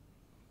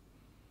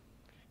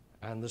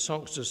 And the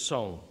songster's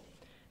song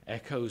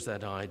echoes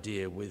that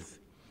idea with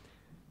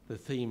the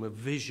theme of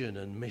vision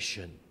and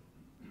mission.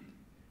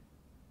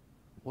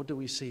 What do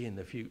we see in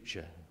the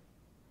future?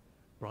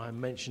 Brian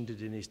mentioned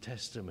it in his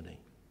testimony.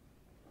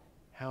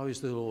 How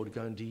is the Lord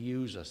going to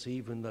use us,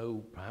 even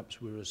though perhaps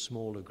we're a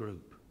smaller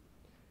group?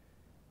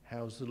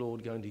 How's the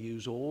Lord going to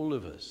use all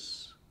of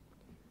us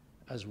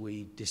as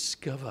we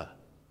discover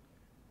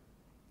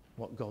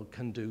what God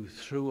can do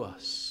through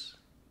us?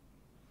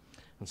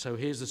 And so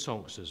here's the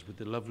songsters with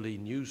the lovely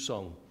new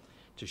song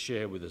to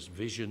share with us,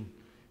 Vision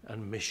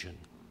and Mission.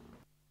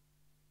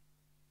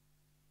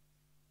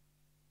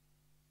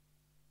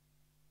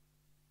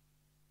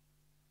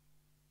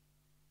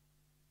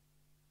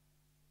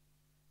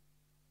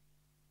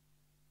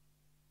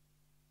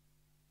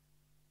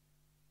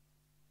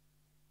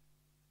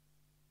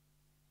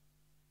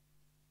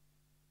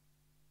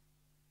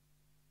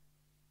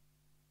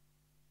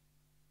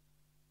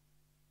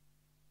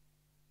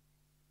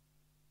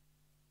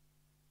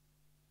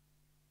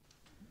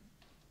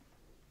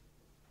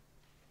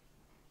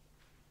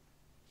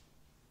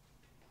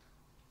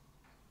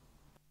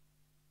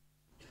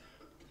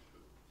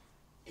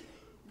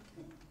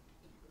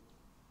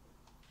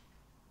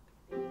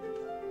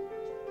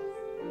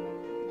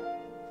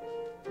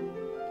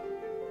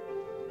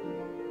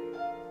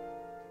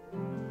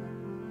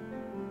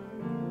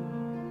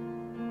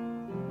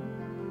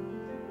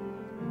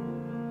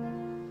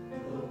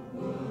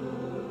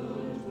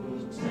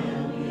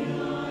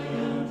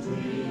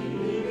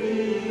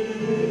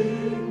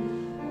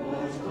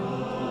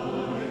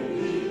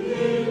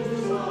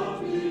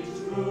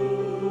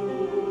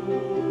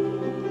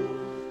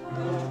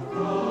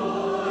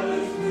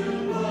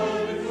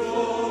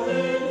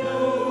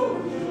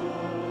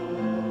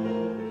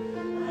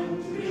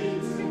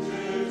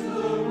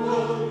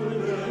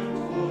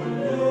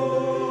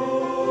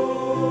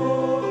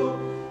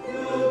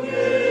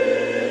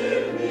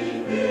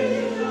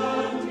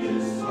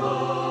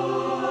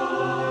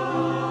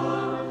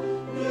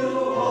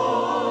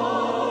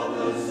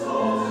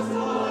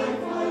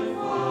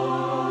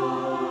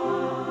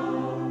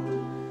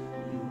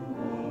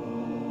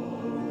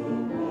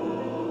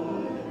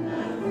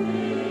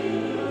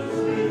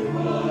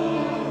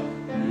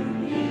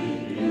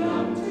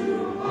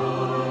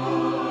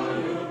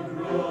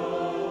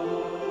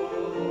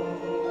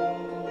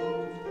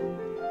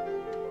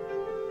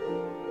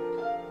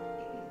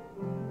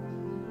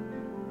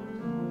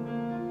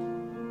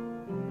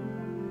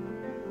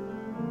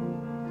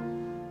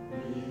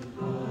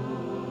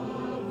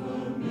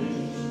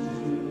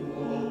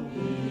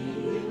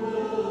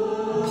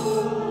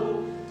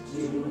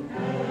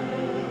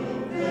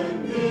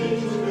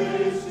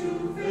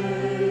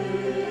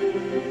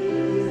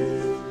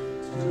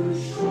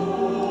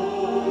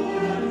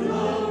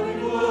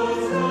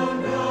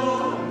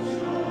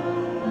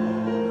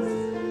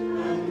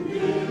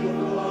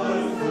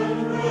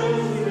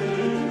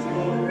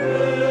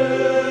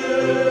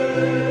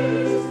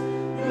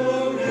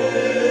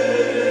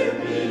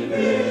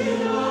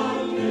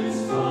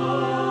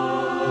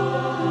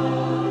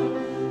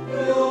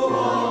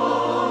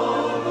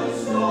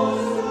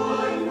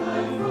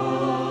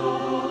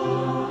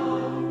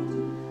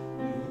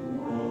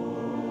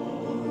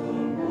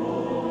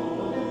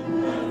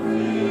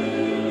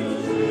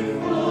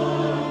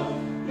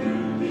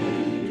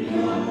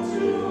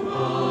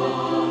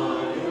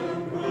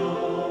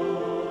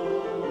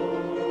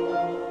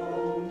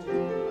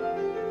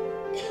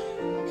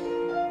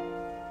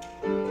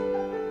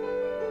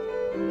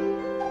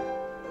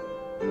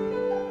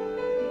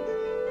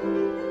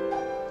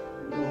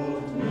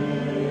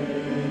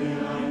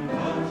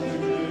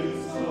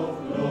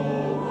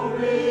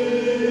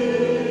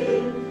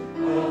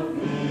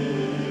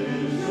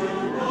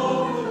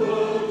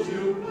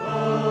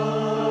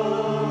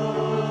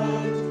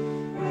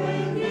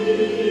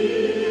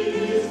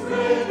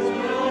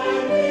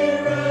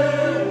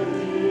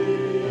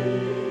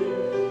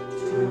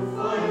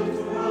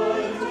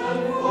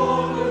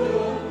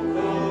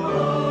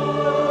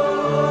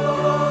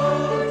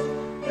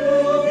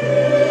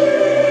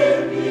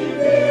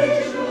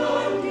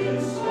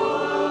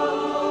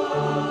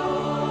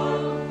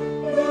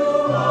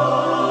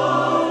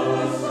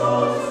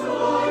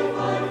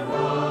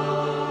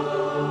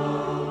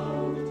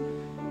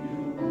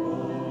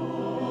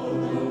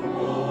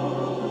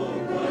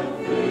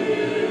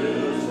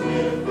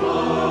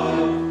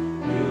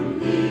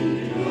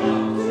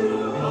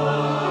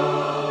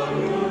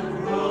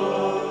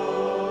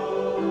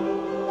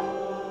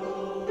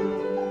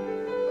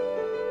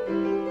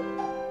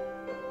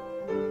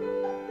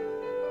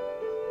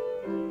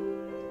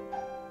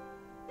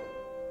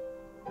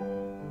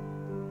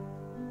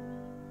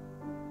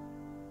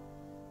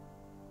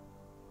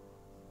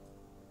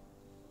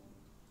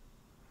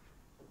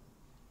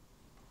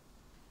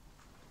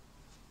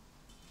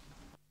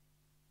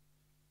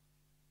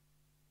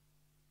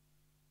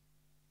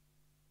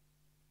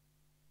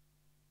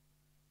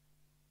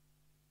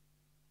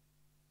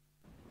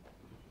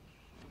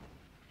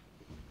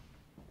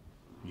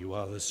 You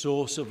are the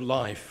source of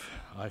life,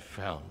 I've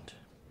found.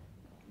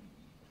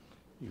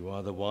 You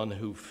are the one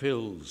who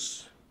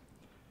fills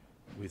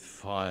with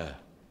fire.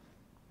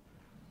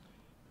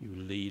 You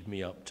lead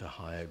me up to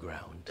higher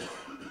ground.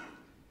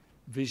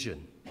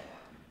 Vision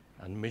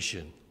and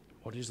mission.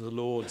 What is the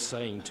Lord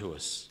saying to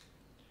us?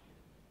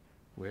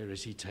 Where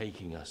is he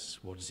taking us?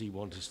 What does he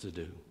want us to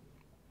do?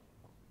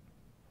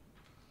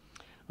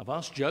 I've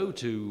asked Joe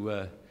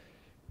to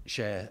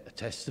share a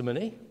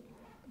testimony,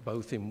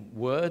 both in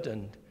word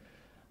and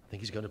I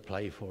think he's going to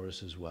play for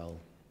us as well.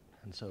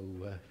 And so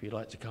if you'd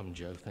like to come,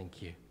 Joe,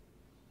 thank you.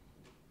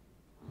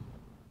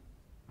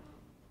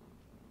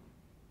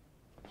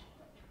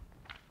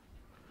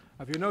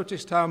 Have you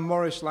noticed how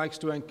Morris likes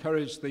to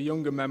encourage the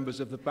younger members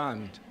of the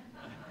band?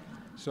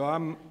 So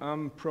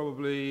I'm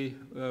probably,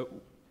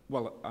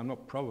 well, I'm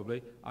not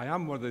probably, I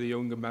am one of the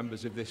younger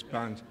members of this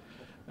band.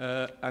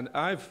 And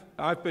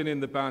I've been in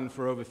the band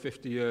for over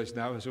 50 years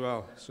now as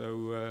well.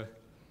 So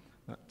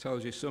that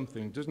tells you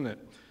something, doesn't it?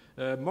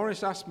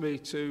 Morris asked me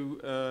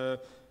to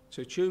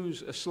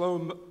choose a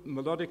slow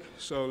melodic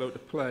solo to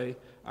play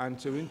and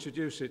to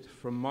introduce it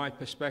from my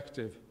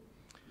perspective.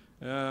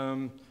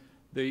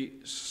 The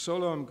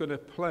solo I'm going to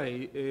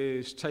play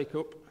is Take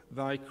Up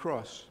Thy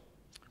Cross,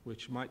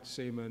 which might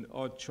seem an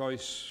odd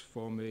choice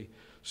for me.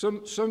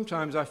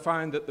 Sometimes I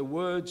find that the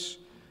words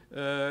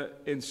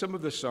in some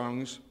of the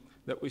songs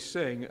that we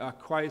sing are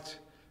quite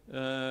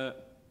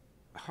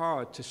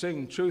hard to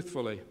sing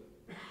truthfully.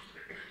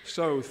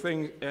 So,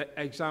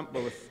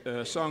 example,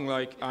 a song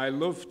like, I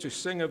love to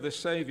sing of the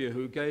Saviour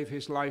who gave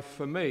his life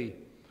for me.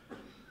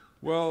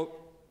 Well,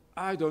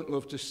 I don't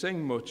love to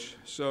sing much,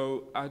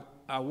 so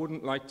I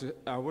wouldn't like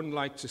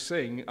to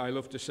sing, I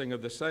love to sing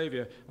of the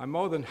Saviour. I'm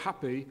more than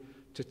happy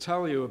to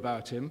tell you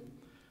about him,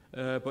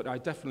 but I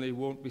definitely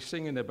won't be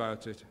singing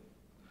about it.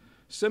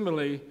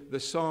 Similarly, the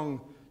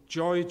song,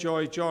 Joy,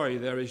 Joy, Joy,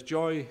 there is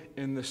joy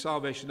in the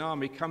Salvation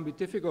Army, can be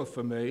difficult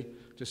for me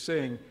to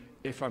sing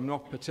if I'm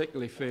not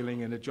particularly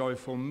feeling in a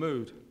joyful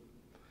mood.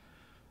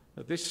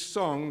 This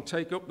song,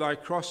 Take Up Thy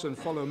Cross and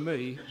Follow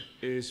Me,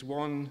 is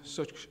one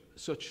such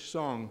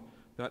song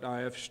that I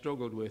have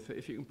struggled with.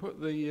 If you can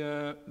put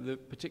the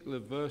particular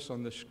verse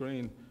on the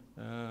screen,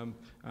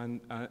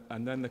 and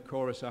then the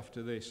chorus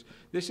after this.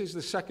 This is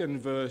the second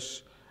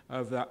verse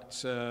of that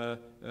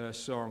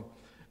song,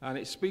 and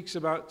it speaks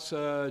about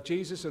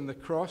Jesus and the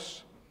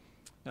cross,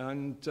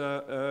 and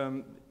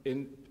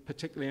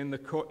particularly in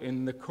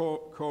the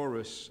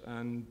chorus,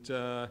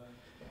 and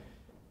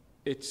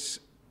it's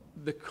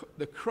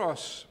the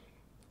cross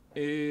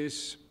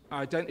is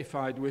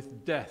identified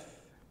with death.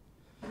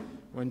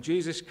 When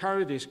Jesus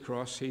carried his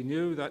cross, he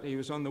knew that he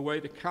was on the way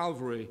to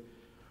Calvary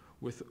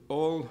with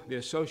all the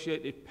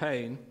associated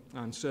pain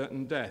and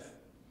certain death.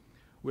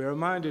 We're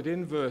reminded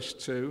in verse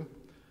 2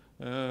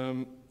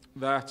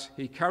 that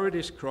he carried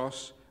his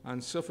cross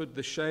and suffered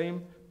the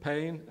shame,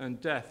 pain,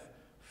 and death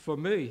for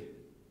me.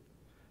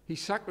 He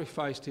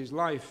sacrificed his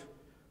life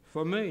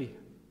for me.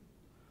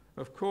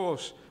 Of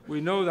course, we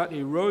know that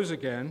he rose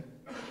again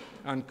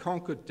and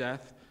conquered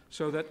death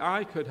so that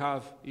I could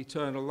have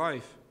eternal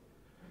life.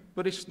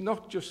 But it's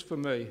not just for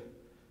me.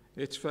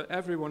 It's for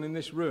everyone in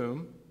this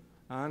room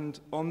and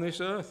on this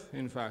earth,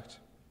 in fact.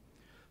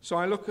 So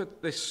I look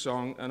at this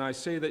song and I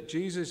see that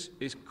Jesus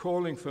is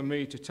calling for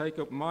me to take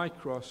up my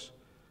cross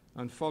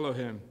and follow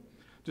him.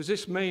 Does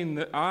this mean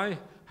that I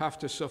have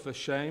to suffer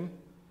shame,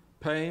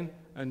 pain,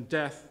 and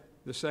death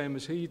the same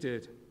as he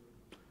did?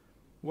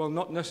 Well,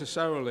 not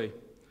necessarily.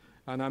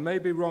 And I may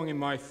be wrong in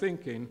my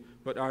thinking,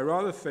 but I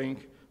rather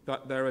think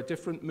that there are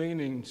different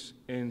meanings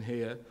in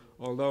here,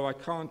 although I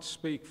can't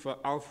speak for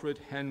Alfred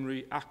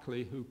Henry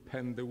Ackley, who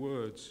penned the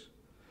words.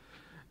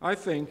 I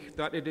think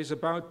that it is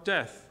about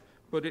death,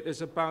 but it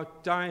is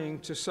about dying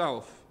to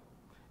self.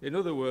 In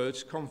other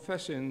words,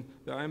 confessing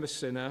that I'm a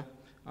sinner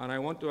and I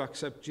want to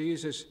accept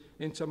Jesus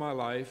into my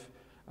life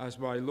as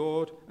my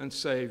Lord and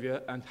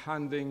Saviour and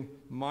handing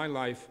my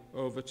life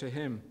over to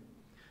him.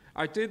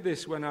 I did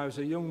this when I was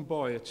a young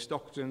boy at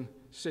Stockton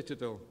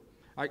Citadel.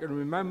 I can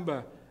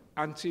remember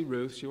Auntie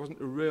Ruth. She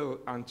wasn't a real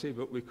auntie,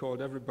 but we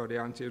called everybody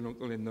auntie and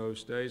uncle in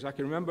those days. I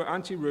can remember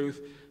Auntie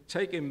Ruth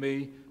taking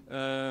me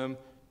to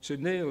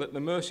kneel at the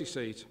mercy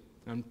seat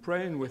and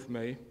praying with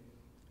me,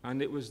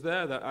 and it was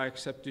there that I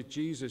accepted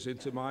Jesus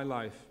into my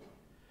life.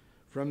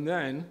 From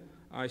then,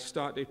 I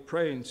started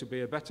praying to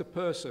be a better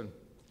person,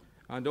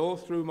 and all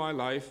through my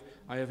life,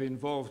 I have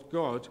involved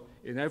God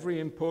in every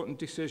important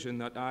decision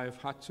that I have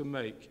had to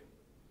make.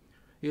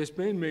 He has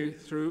been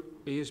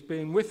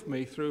with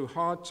me through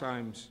hard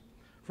times.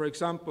 For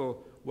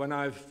example, when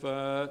I've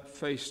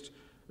faced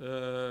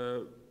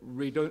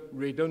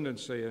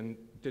redundancy and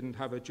didn't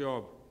have a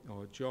job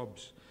or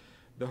jobs.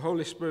 The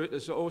Holy Spirit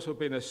has also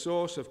been a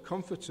source of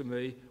comfort to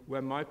me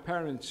when my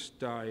parents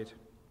died.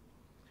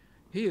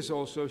 He has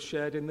also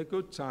shared in the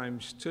good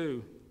times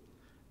too.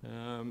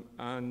 They're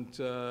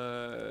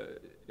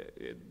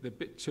a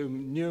bit too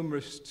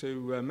numerous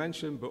to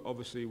mention, but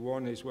obviously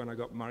one is when I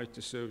got married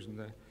to Susan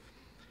there.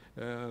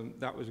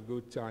 That was a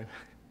good time.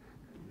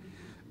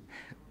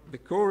 The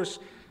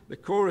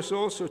chorus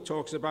also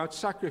talks about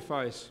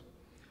sacrifice,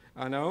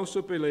 and I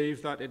also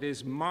believe that it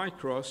is my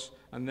cross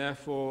and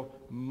therefore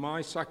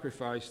my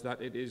sacrifice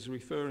that it is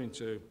referring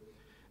to.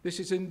 This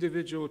is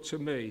individual to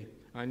me,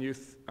 and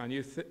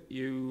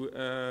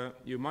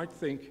you might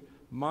think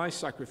my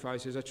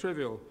sacrifices are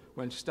trivial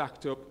when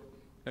stacked up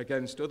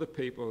against other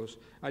people's,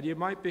 and you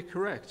might be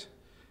correct,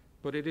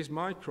 but it is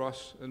my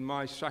cross and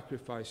my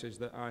sacrifices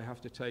that I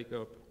have to take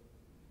up.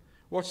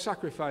 What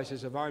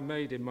sacrifices have I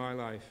made in my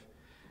life?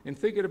 In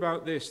thinking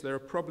about this, there are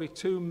probably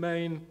two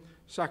main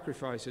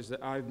sacrifices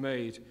that I've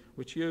made,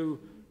 which you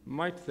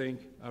might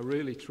think are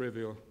really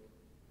trivial.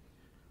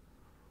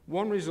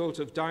 One result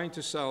of dying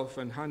to self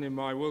and handing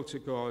my will to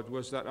God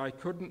was that I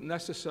couldn't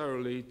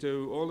necessarily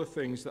do all the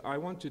things that I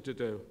wanted to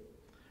do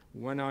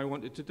when I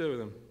wanted to do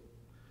them.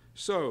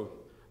 So,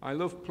 I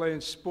loved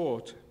playing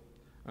sport,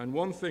 and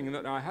one thing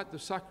that I had to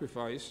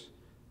sacrifice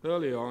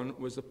early on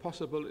was the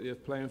possibility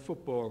of playing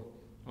football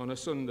on a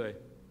Sunday.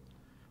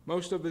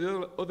 Most of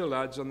the other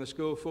lads on the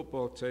school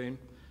football team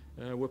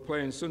were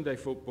playing Sunday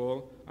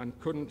football and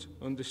couldn't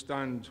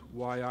understand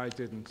why I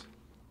didn't.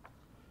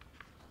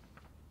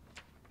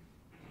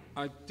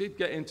 I did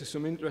get into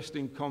some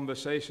interesting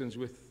conversations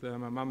with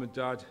my mum and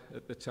dad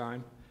at the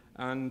time,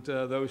 and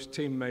those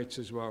teammates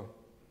as well.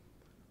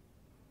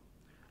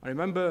 I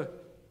remember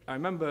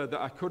that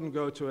I couldn't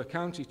go to a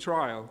county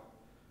trial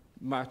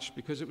match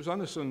because it was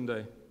on a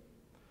Sunday.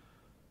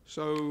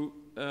 So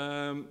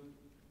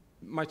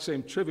might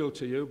seem trivial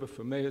to you, but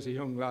for me as a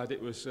young lad,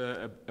 it was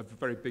a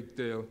very big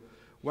deal.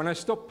 When I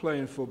stopped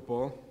playing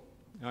football,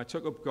 I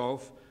took up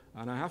golf,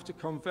 and I have to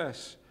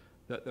confess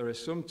that there are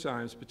some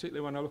times,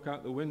 particularly when I look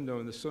out the window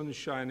and the sun's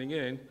shining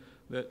in,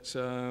 that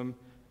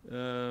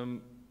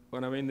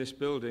when I'm in this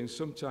building,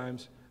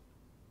 sometimes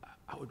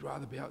I would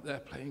rather be out there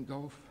playing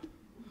golf.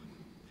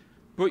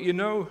 But you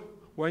know,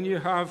 when you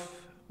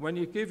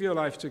give your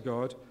life to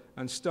God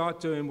and start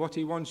doing what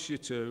he wants you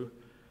to,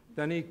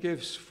 then he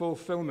gives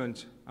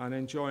fulfillment and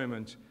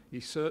enjoyment.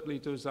 He certainly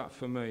does that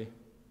for me.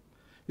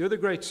 The other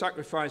great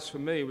sacrifice for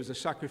me was the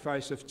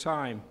sacrifice of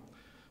time.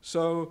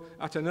 So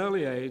at an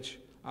early age,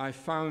 I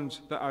found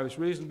that I was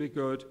reasonably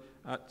good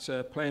at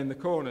playing the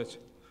cornet.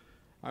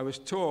 I was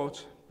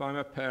taught by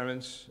my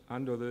parents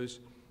and others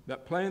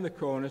that playing the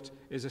cornet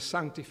is a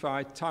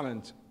sanctified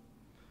talent,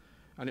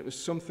 and it was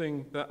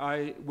something that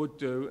I would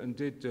do and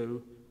did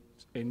do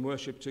in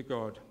worship to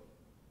God.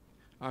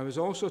 I was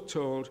also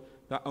told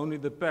that only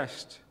the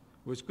best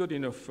was good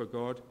enough for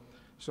God,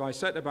 so I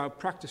set about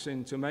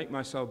practicing to make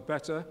myself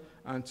better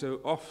and to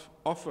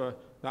offer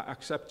that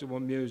acceptable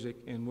music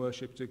in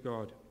worship to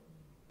God.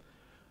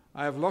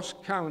 I have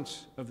lost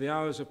count of the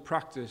hours of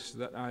practice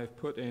that I have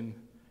put in.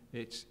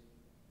 It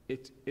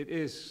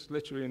is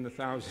literally in the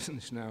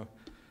thousands now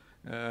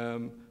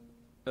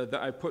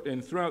that I put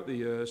in throughout the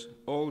years,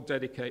 all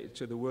dedicated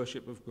to the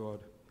worship of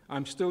God.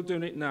 I'm still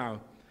doing it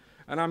now,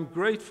 and I'm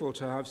grateful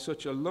to have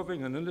such a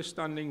loving and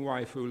understanding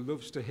wife who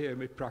loves to hear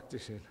me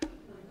practicing.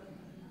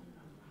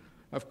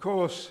 Of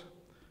course,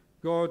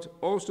 God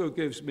also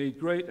gives me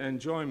great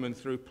enjoyment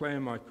through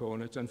playing my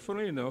cornet, and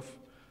funnily enough,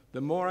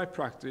 the more I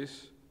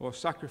practice or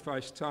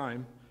sacrifice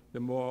time, the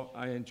more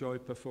I enjoy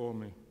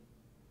performing.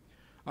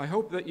 I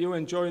hope that you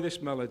enjoy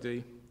this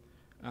melody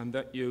and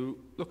that you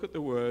look at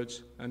the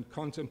words and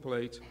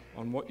contemplate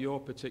on what your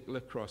particular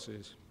cross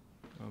is.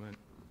 Amen.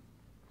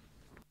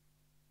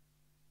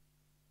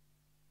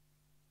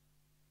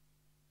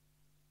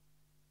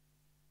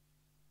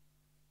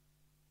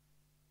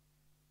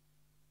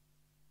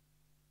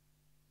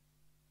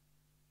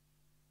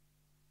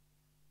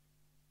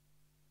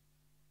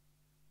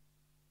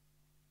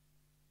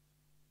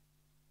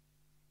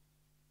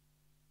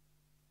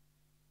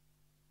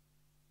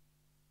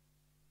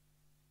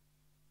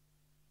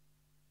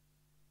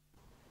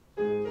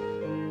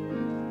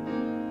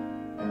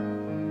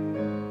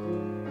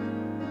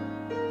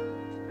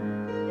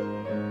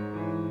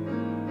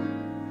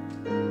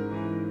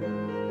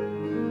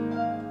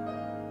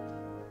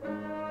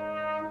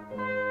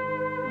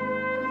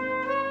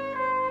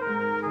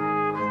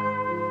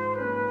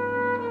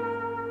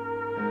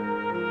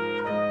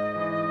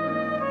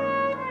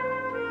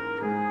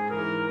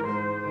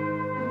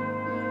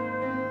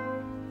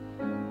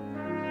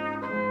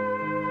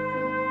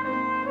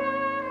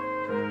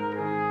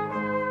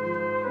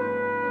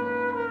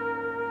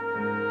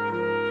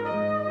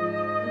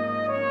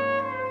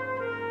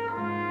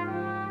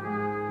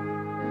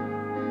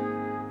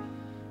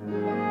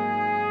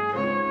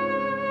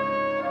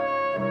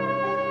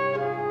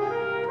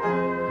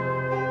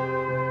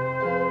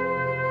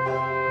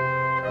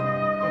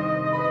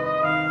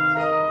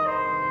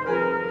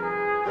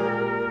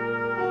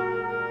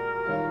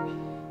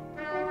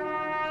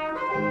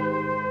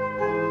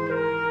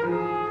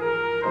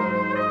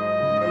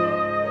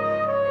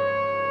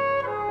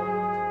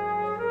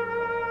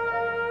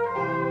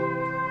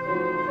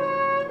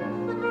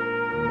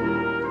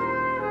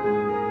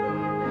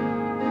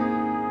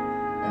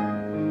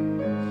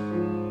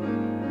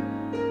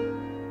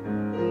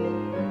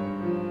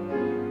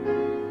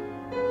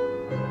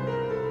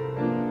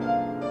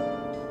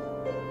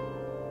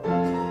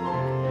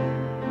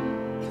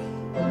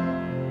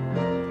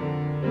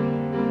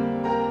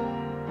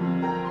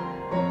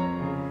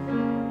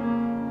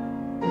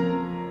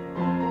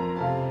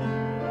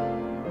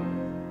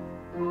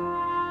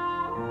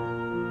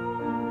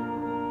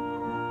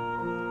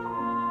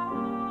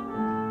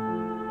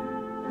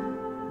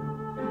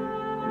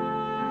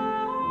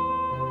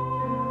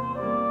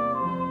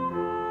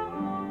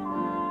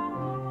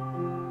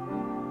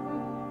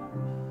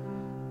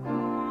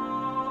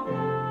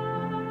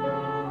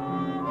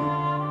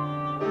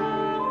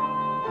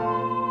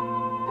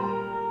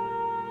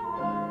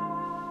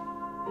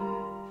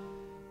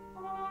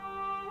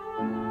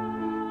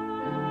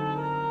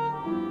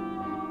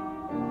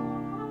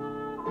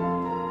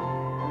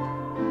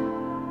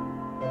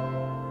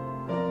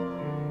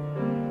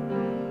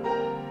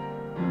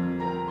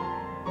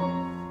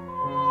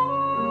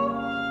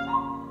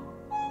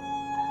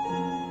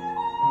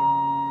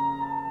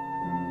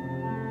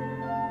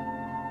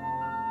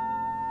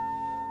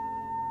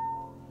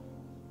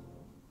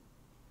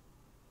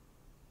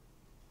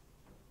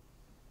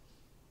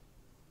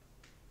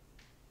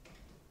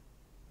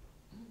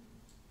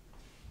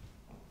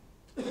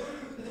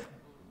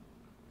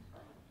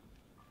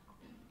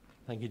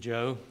 Thank you,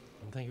 Joe.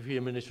 And thank you for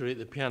your ministry at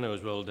the piano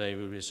as well,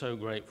 David. We're so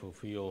grateful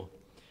for your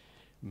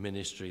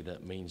ministry.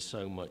 That means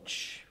so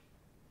much.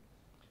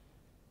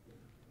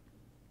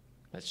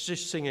 Let's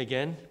just sing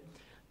again,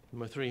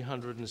 number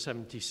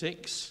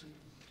 376,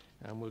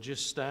 and we'll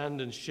just stand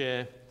and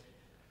share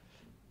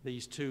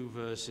these two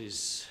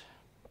verses.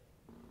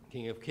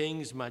 King of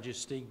Kings,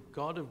 Majesty,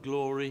 God of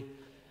glory,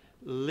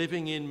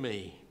 living in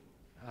me.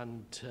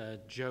 And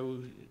Joe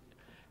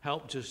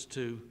helped us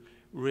to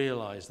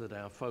realize that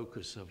our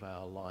focus of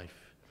our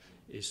life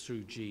is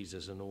through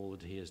Jesus and all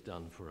that he has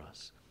done for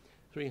us.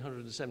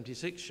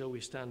 376, shall we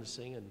stand and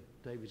sing? And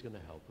David's going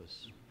to help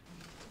us.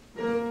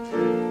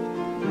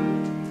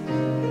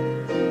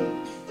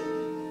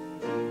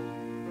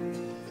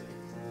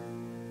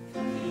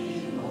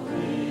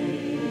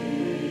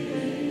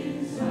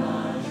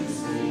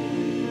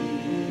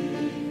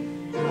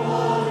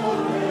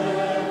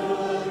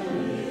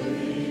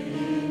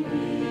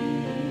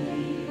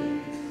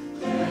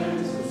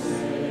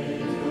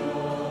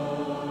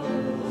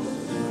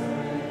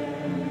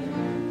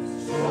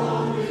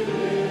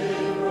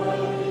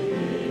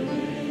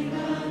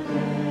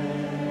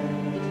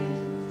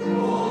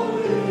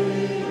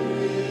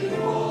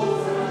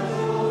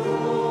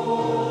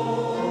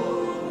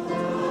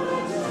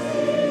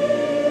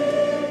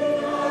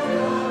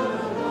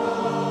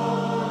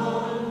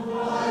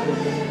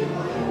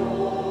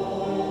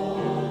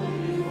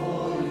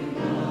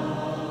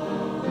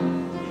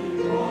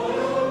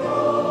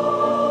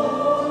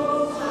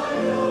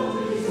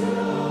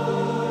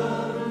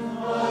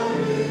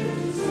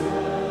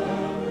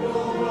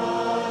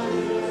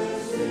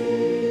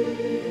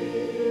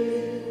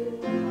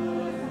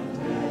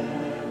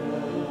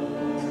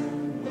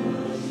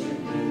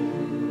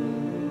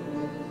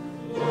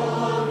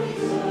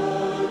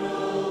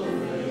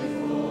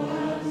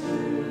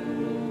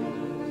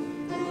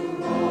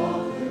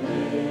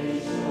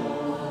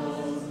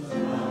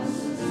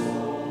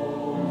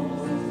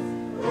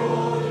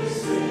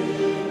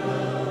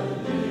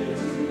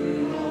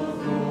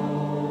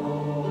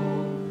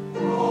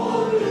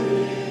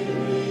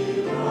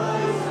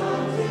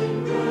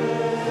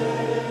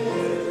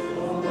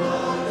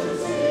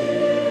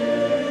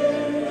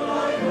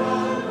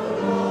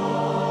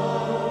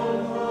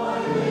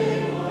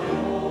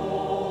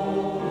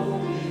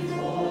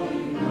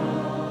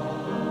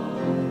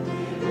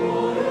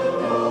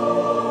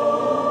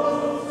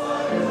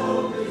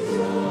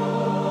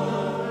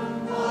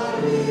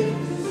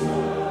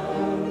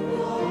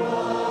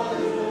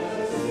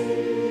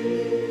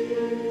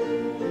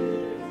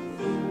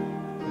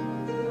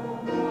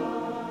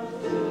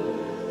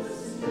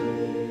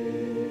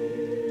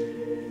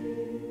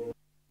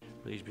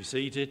 Please be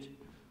seated.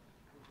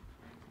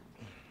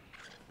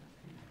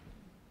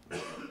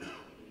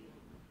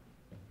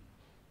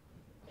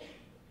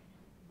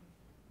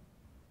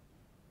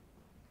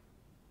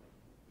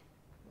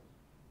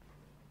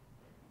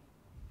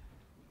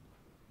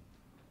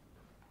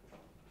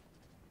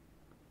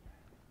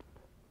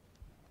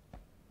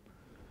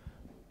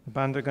 The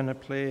band are going to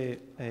play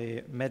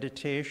a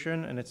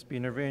meditation, and it's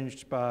been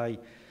arranged by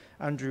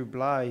Andrew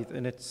Blythe,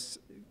 and it's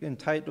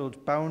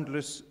entitled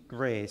Boundless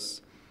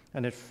Grace,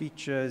 and it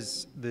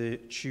features the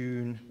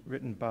tune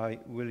written by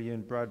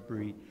William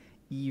Bradbury,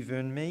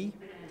 Even Me,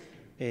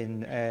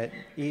 in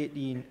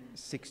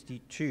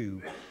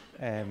 1862.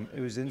 It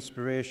was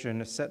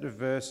inspiration, a set of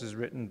verses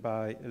written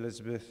by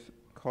Elizabeth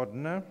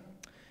Codner,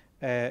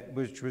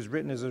 which was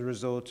written as a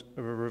result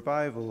of a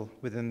revival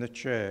within the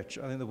church.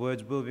 I think the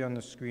words will be on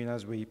the screen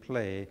as we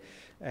play,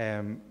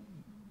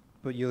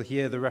 but you'll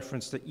hear the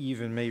reference to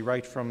even me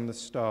right from the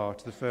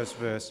start. The first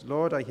verse,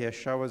 Lord, I hear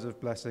showers of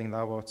blessing,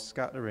 thou art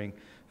scattering,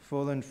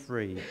 full and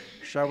free.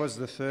 Showers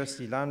the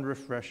thirsty land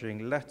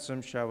refreshing, let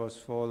some showers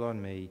fall on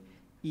me.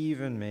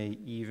 Even me,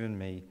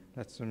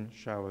 let some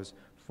showers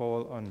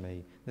fall on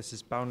me. This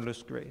is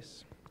Boundless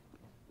Grace.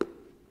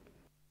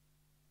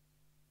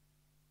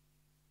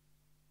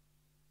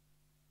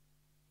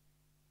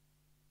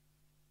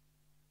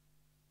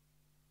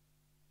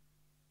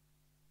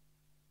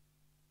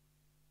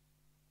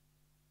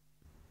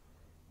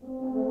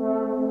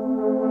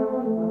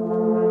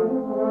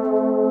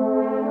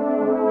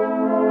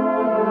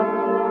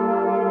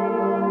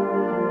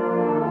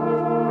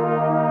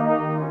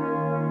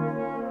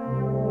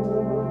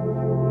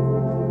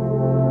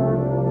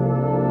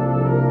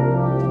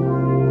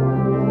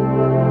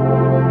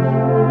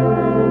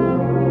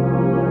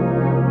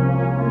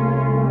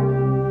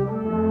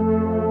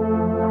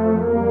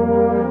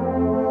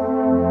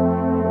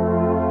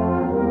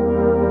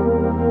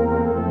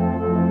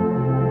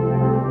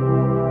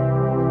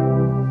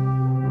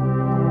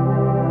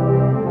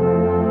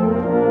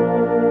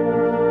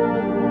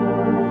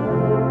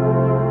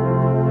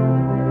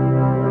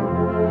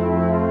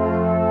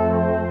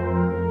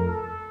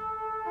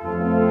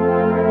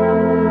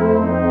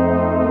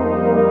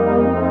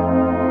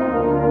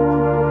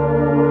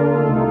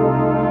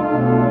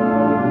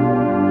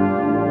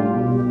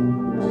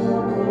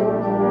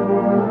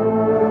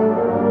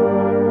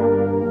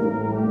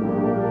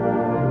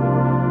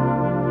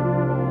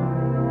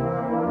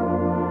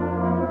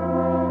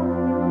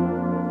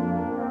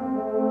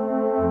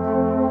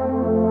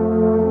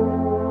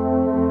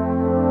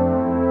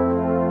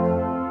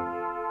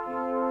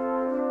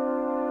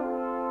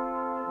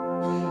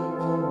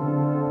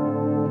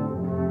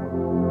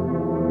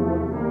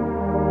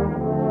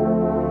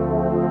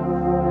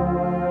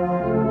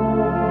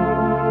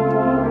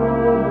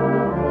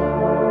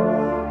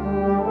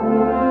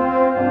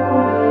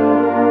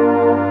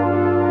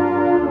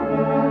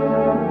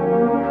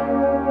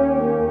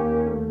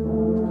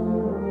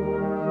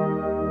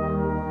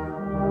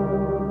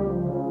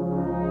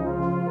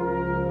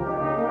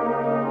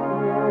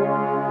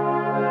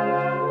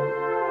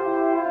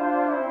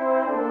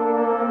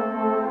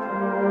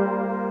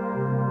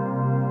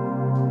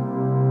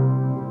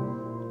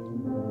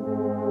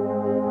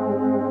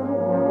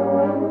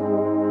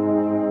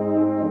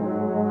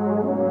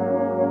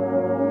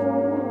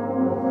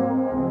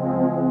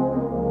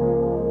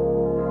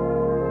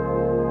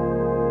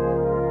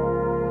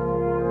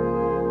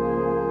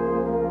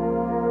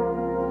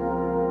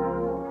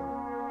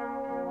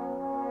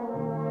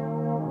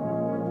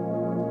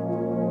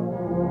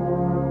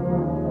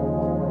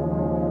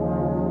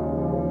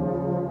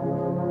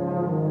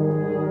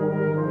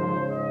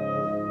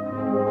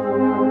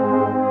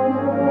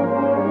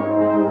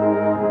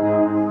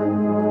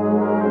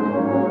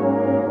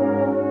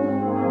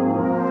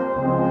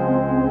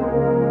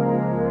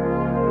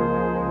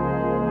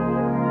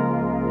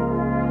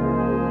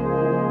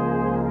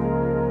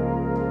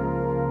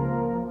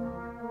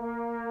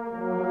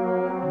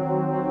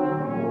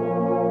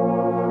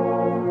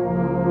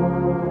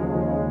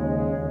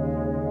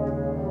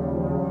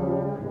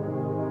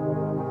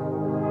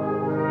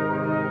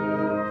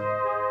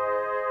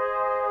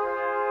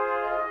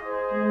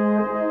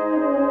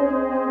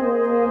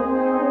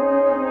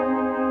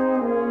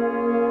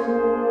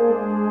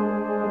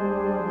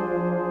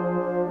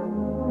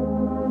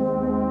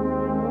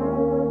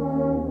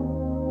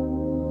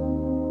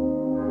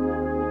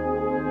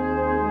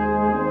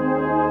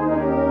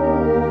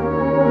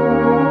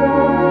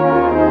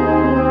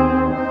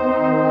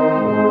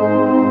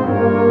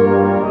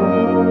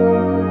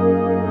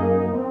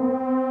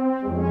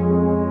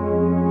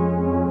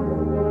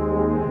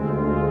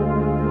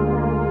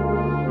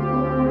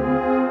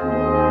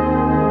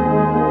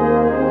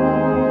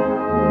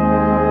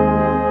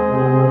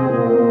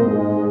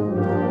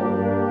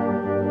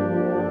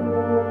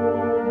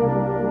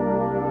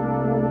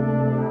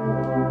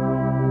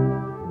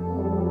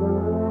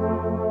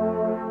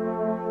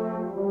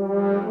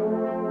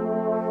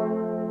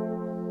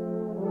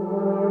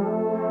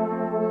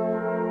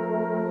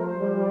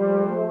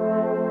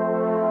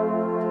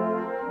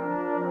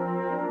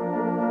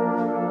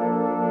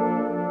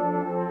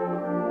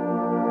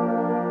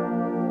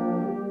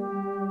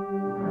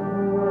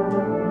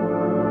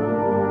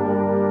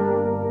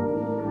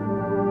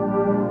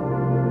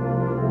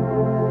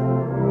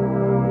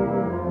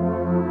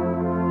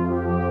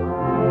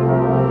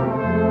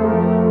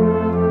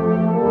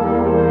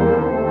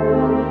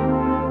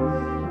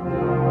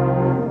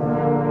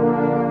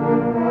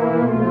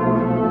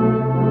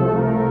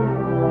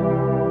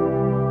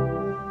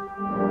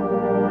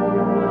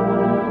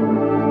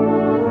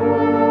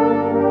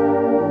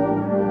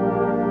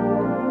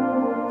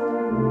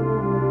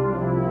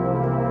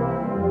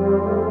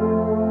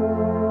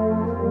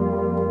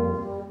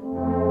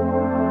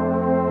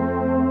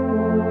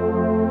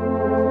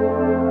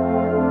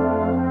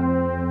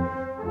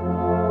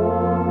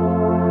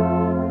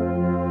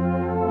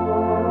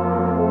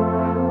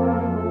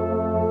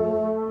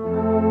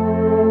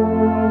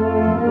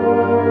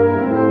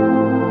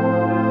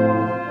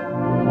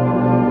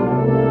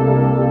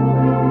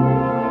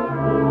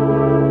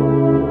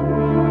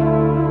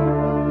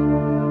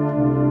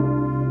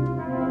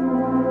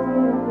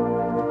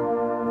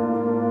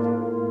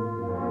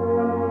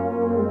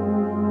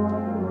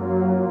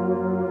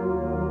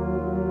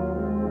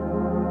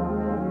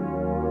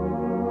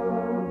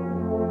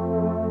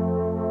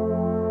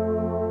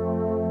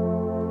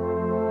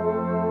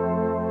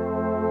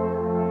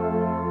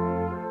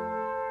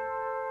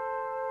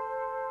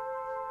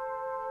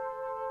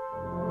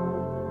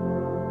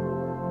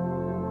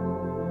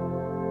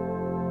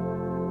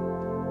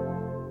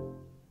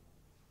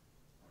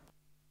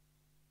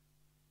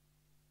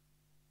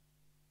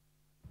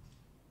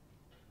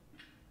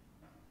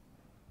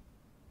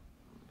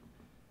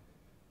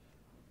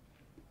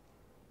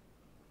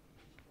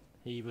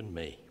 even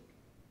me.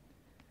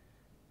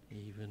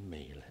 Even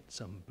me. Let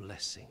some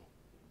blessing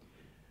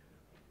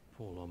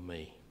fall on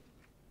me.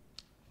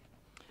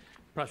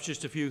 Perhaps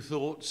just a few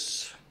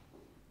thoughts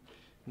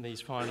in these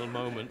final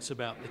moments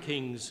about the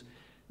King's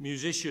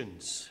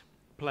musicians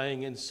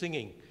playing and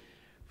singing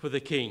for the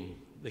King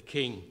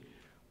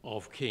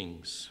of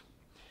Kings.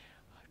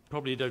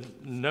 Probably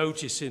don't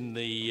notice in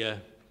the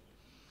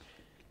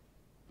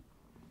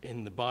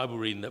Bible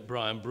reading that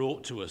Brian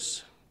brought to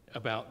us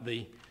about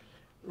the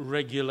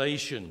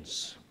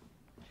regulations.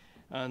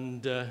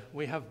 And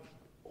we have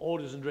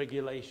orders and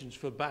regulations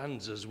for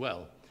bands as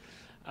well.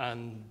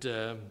 And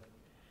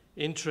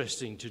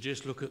interesting to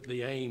just look at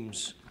the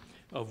aims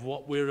of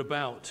what we're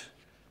about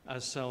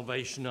as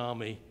Salvation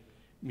Army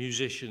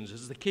musicians,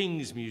 as the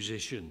King's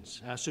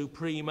musicians. Our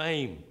supreme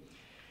aim,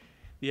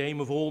 the aim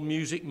of all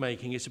music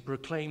making, is to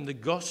proclaim the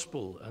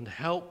gospel and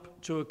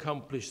help to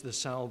accomplish the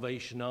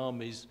Salvation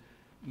Army's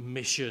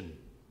mission.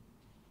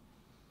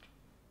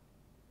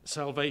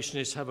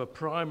 Salvationists have a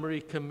primary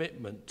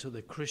commitment to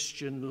the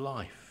Christian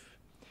life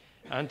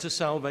and to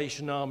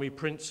Salvation Army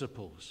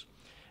principles,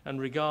 and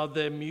regard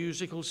their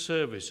musical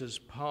service as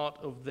part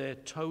of their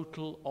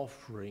total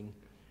offering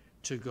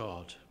to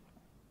God.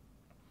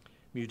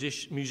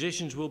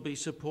 Musicians will be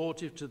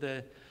supportive to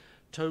their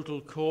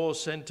Total Core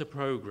Centre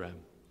programme,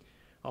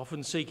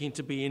 often seeking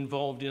to be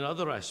involved in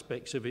other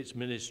aspects of its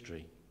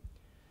ministry.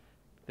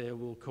 They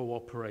will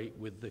cooperate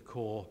with the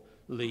core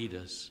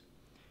leaders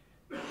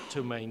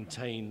to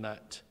maintain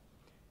that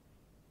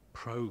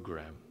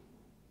programme.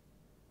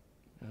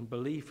 And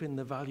belief in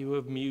the value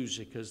of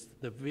music as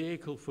the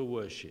vehicle for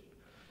worship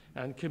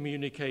and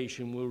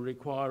communication will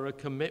require a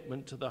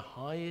commitment to the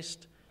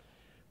highest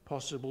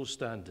possible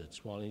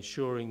standards, while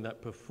ensuring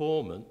that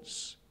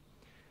performance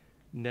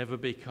never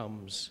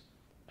becomes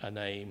an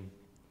aim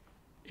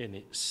in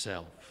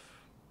itself.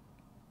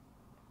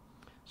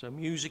 So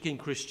music in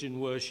Christian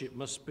worship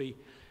must be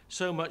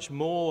so much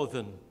more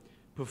than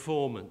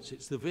performance.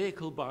 It's the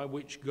vehicle by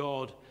which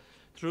God,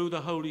 through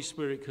the Holy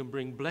Spirit, can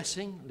bring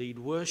blessing, lead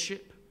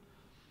worship,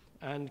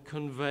 and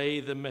convey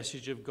the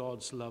message of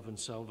God's love and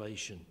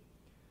salvation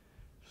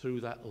through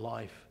that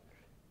life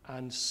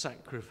and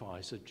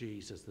sacrifice of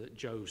Jesus that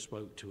Joe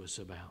spoke to us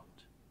about.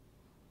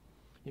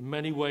 In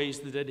many ways,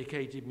 the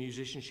dedicated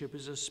musicianship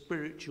is a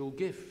spiritual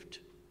gift.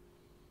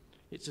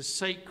 It's a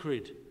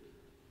sacred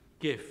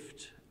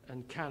gift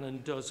and can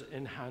and does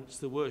enhance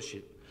the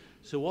worship.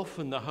 So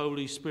often the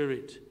Holy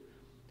Spirit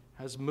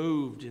has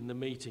moved in the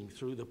meeting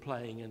through the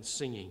playing and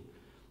singing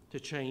to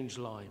change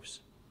lives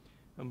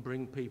and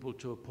bring people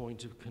to a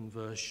point of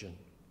conversion.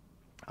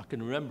 I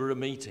can remember a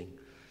meeting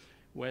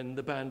when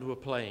the band were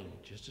playing,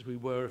 just as we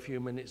were a few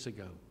minutes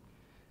ago,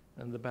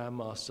 and the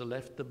bandmaster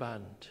left the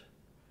band,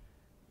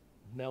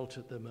 knelt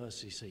at the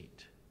mercy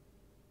seat.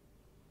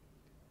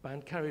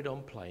 Band carried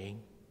on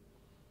playing,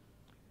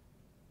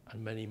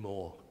 and many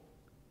more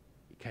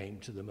came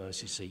to the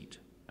mercy seat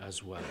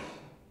as well.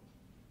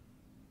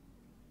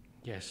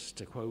 Yes,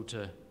 to quote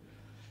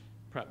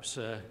perhaps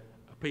a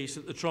piece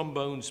that the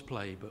trombones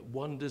play, but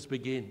wonders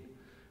begin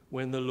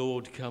when the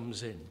Lord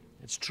comes in.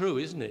 It's true,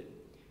 isn't it?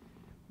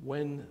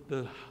 When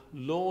the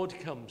Lord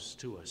comes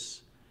to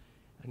us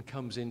and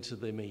comes into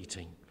the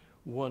meeting,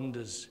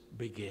 wonders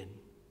begin.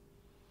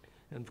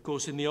 And of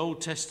course, in the Old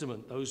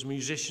Testament, those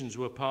musicians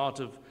were part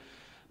of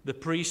the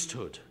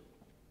priesthood,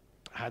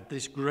 had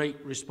this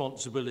great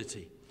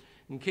responsibility.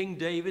 And King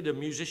David, a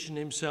musician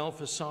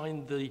himself,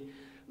 assigned the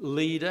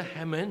leader,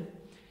 Heman,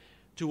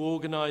 to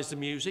organize the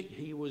music.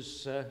 He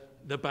was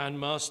the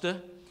bandmaster.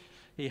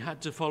 He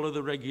had to follow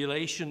the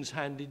regulations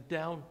handed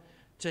down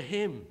to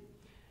him.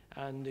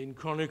 And in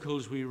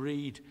Chronicles we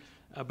read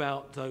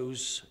about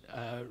those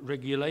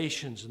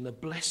regulations and the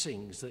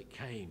blessings that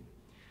came.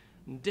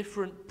 And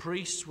different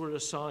priests were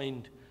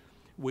assigned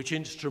which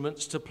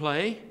instruments to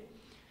play.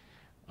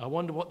 I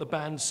wonder what the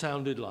band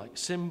sounded like.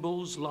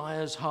 Cymbals,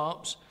 lyres,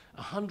 harps,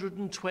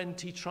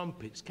 120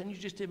 trumpets. Can you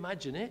just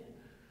imagine it?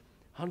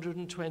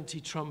 120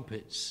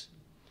 trumpets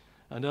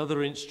and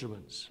other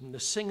instruments. And the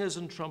singers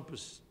and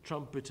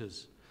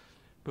trumpeters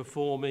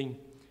performing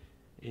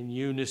in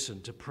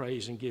unison to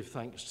praise and give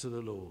thanks to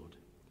the Lord.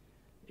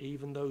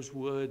 Even those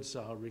words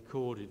are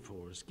recorded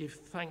for us. Give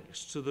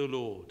thanks to the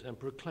Lord and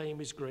proclaim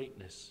his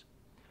greatness.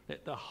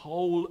 Let the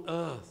whole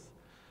earth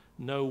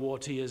know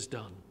what he has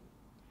done.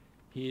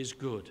 He is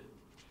good.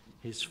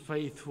 His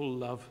faithful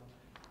love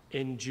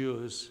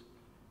endures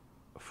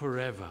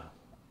forever.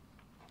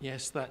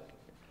 Yes, that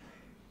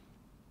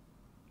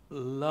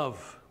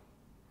love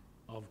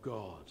of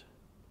God.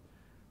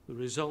 The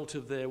result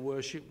of their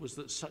worship was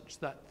that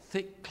that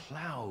thick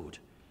cloud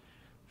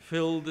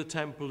filled the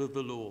temple of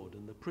the Lord,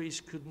 and the priests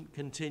couldn't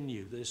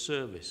continue their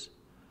service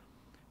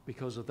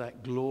because of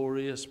that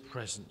glorious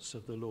presence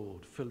of the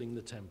Lord filling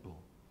the temple.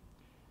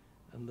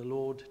 And the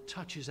Lord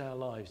touches our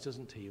lives,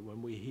 doesn't he,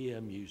 when we hear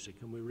music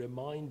and we're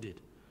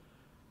reminded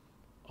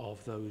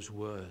of those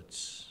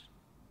words.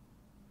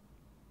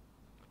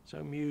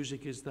 So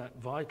music is that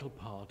vital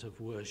part of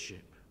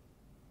worship.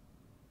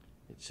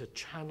 It's a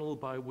channel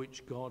by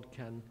which God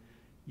can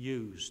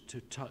use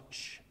to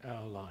touch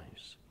our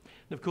lives.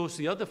 And of course,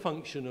 the other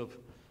function of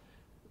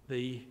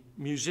the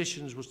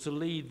musicians was to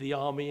lead the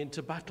army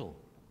into battle.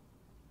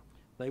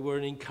 They were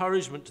an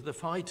encouragement to the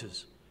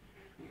fighters,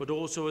 but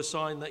also a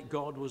sign that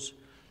God was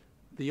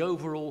the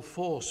overall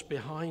force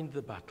behind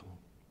the battle.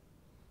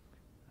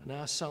 And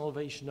our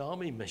Salvation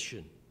Army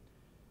mission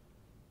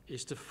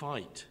is to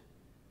fight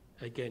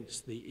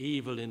against the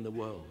evil in the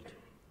world.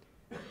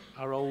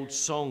 Our old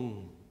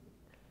song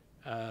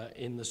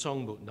in the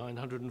songbook,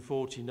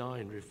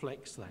 949,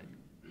 reflects that.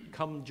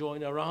 Come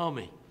join our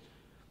army.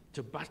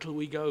 To battle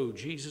we go.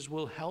 Jesus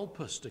will help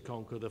us to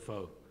conquer the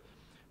foe.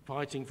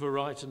 Fighting for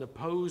right and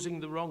opposing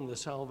the wrong, the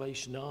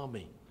Salvation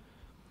Army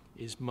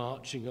is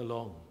marching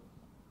along.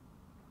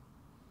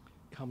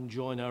 Come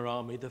join our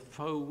army, the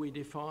foe we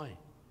defy.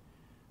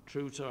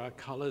 True to our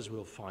colours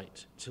we'll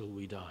fight till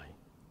we die.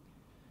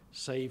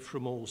 Saved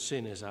from all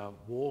sin is our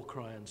war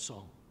cry and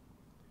song.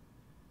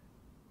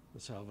 The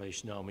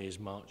Salvation Army is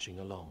marching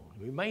along.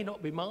 We may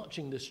not be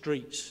marching the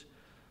streets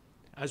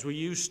as we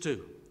used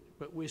to,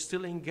 but we're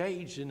still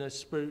engaged in a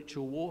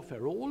spiritual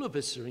warfare. All of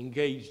us are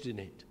engaged in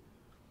it.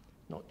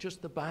 Not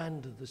just the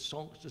band, the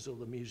songsters or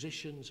the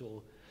musicians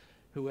or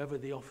whoever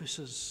the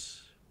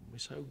officers. We're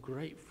so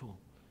grateful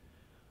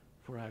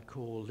for our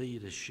core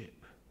leadership.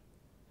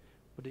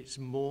 But it's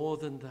more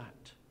than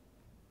that.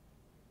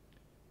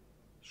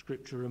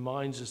 Scripture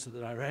reminds us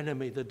that our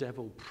enemy, the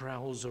devil,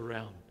 prowls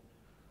around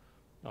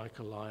like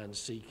a lion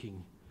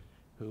seeking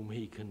whom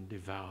he can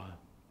devour.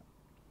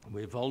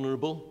 We're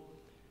vulnerable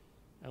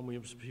and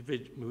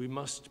we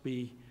must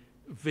be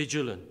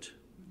vigilant.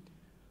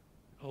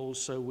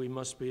 Also, we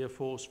must be a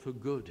force for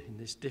good in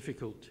this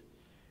difficult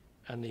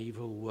and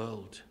evil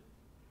world.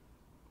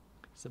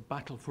 It's a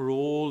battle for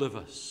all of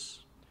us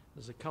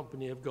as a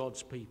company of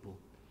God's people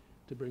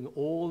to bring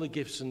all the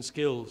gifts and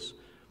skills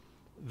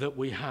that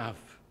we have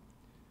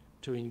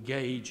to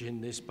engage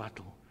in this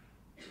battle.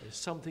 There's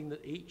something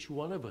that each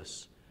one of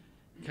us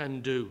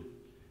can do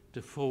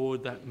to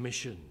forward that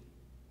mission.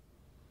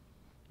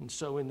 And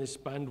so in this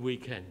band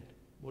weekend,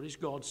 what is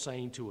God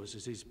saying to us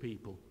as his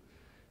people,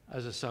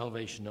 as a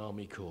Salvation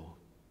Army Corps?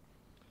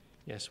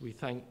 Yes, we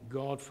thank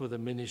God for the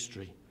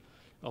ministry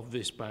of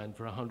this band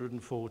for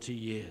 140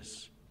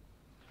 years,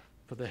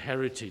 for the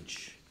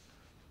heritage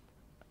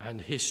and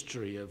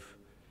history of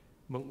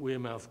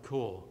Monkwearmouth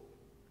Corps.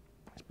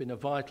 It's been a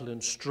vital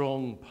and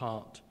strong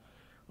part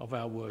of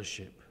our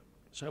worship.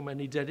 So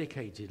many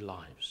dedicated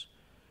lives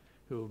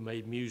who have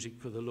made music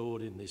for the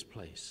Lord in this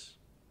place.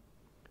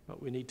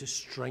 But we need to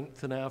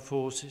strengthen our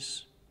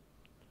forces,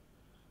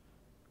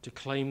 to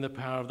claim the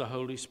power of the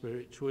Holy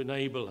Spirit to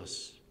enable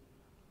us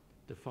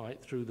to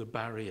fight through the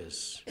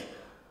barriers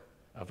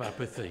of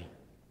apathy.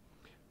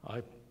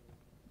 I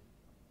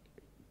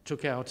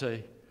took out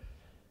a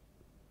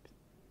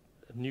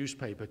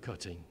newspaper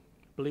cutting.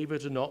 Believe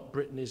it or not,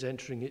 Britain is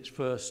entering its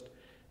first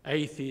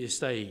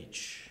atheist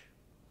age.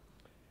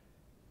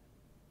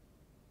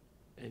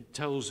 It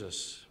tells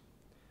us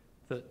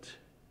that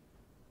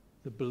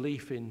the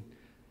belief in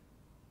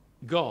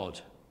God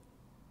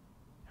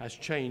has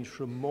changed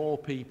from more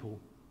people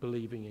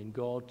believing in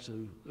God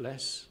to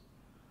less.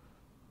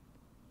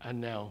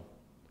 And now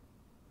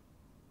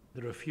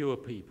there are fewer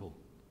people.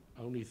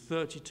 Only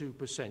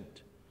 32%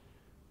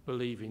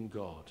 believe in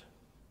God.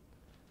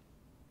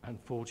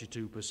 And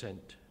 42%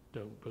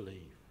 don't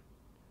believe.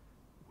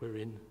 We're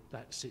in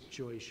that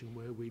situation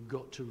where we've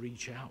got to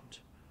reach out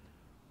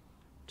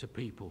to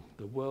people.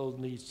 The world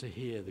needs to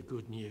hear the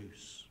good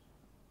news.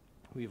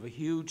 We have a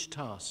huge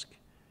task,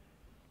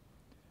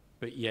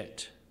 but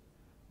yet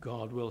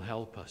God will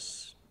help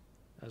us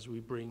as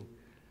we bring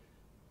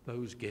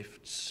those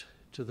gifts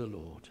to the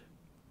Lord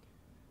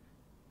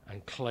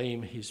and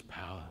claim his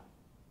power.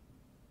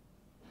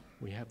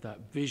 We have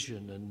that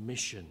vision and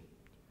mission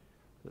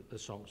that the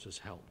songs has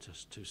helped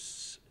us to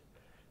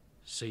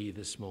see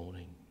this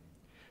morning.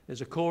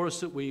 There's a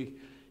chorus that we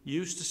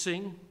used to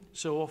sing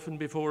so often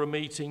before a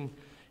meeting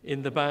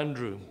in the band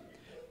room,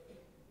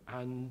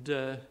 and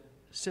a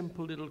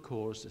simple little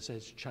chorus that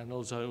says,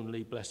 "Channels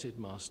only, blessed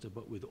Master,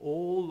 but with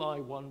all thy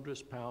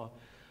wondrous power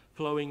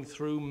flowing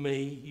through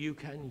me, you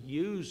can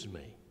use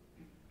me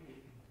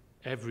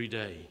every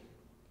day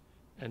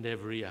and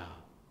every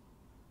hour."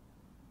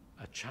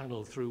 A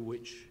channel through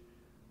which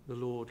the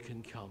Lord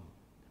can come.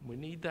 We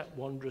need that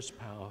wondrous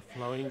power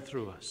flowing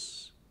through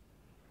us,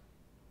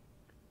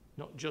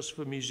 not just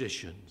for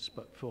musicians,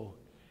 but for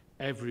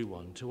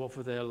everyone to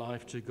offer their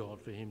life to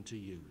God for him to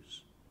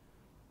use,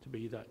 to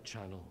be that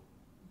channel.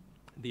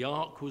 The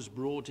ark was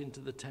brought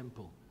into the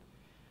temple,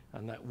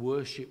 and that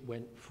worship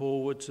went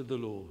forward to the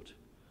Lord.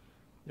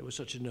 There was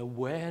such an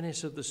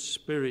awareness of the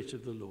Spirit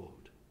of the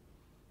Lord.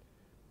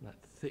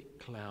 That thick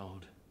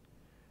cloud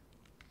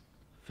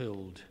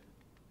filled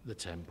the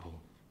temple.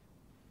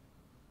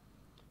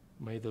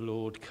 May the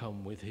Lord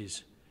come with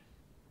his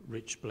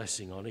rich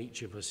blessing on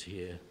each of us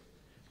here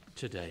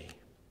today.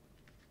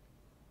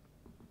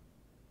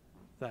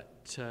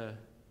 That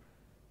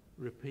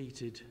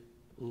repeated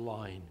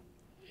line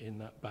in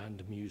that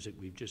band music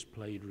we've just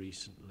played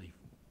recently,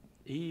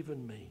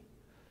 even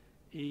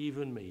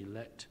me,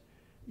 let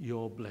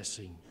your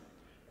blessing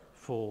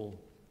fall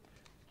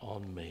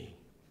on me.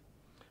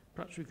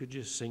 Perhaps we could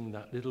just sing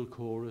that little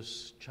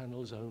chorus,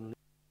 channels only.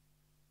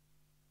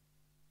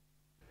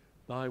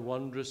 Thy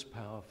wondrous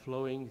power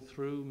flowing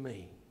through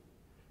me,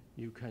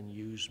 you can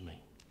use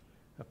me.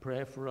 A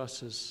prayer for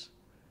us as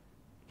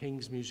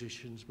King's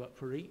musicians, but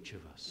for each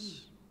of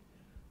us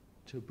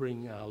to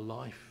bring our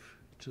life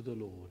to the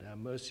Lord. Our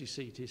mercy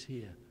seat is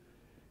here.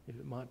 If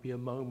it might be a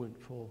moment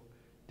for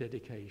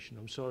dedication.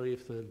 I'm sorry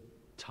if the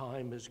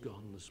time has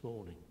gone this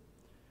morning,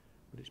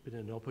 but it's been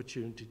an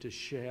opportunity to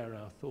share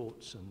our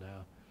thoughts and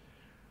our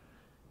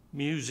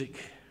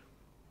music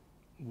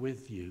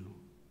with you,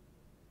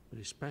 but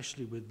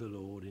especially with the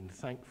Lord, in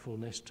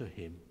thankfulness to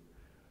him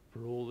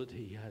for all that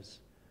he has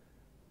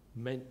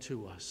meant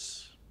to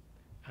us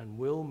and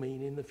will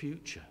mean in the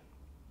future,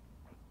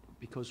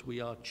 because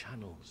we are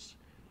channels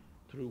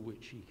through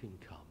which he can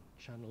come.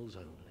 Channels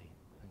only.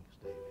 Thanks,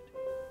 David.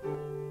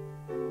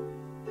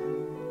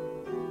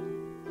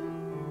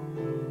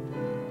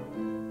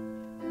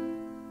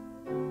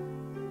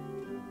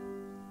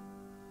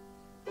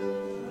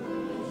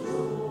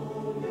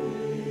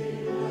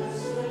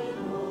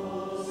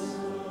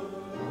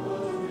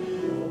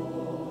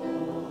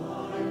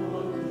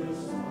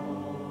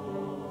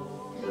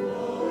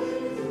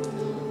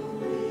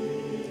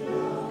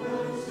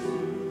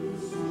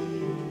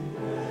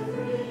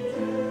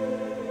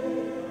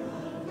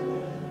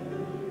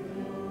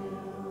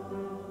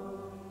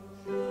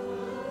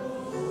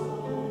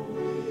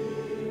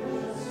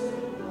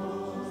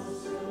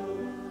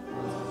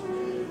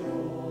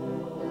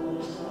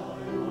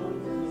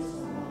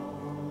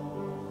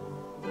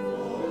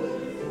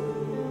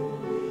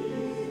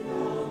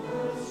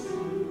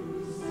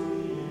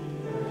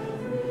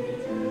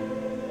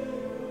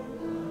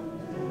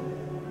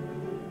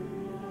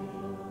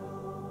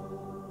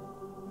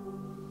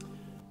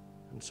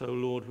 So,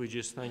 Lord, we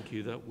just thank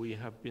you that we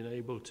have been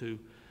able to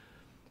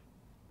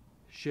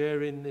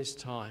share in this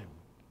time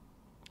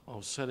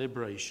of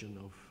celebration,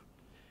 of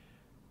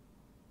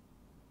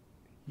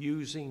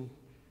using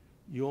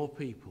your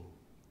people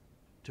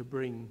to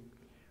bring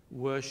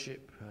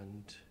worship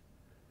and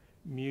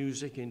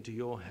music into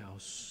your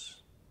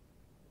house.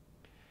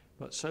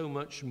 But so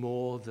much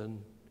more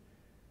than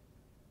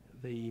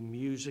the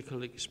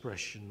musical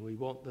expression, we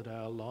want that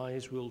our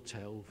lives will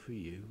tell for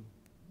you,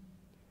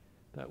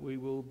 that we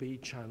will be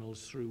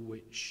channels through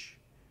which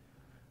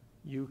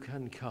you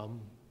can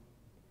come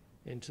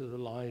into the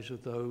lives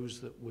of those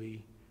that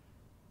we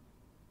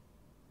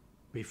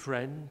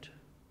befriend,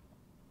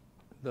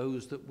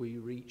 those that we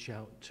reach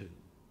out to.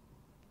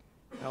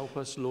 Help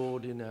us,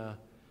 Lord, in our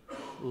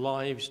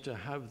lives to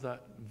have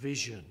that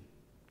vision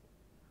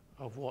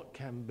of what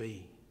can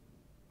be.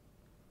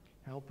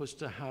 Help us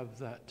to have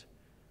that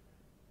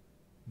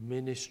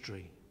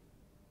ministry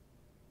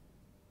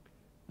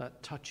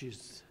that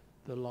touches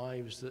the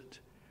lives that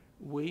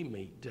we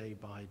meet day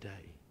by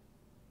day,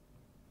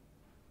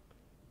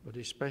 but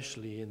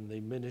especially in the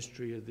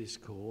ministry of this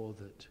corps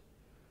that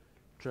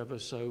Trevor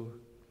so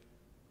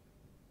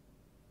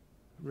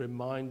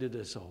reminded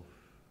us of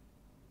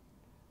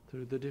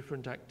through the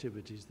different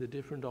activities, the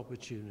different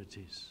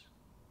opportunities.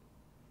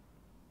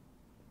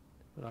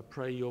 But I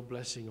pray your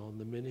blessing on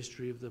the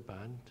ministry of the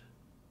band,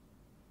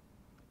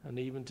 and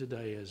even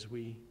today as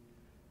we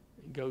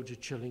go to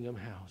Chillingham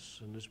House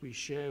and as we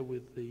share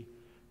with the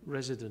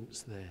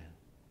residents there,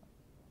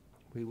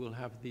 we will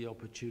have the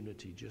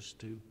opportunity just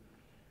to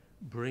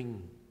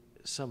bring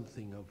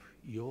something of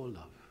your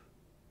love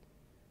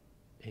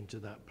into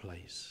that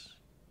place.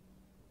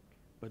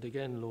 But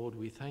again, Lord,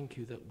 we thank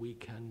you that we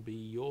can be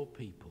your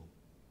people.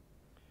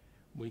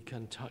 We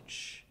can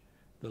touch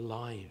the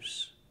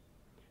lives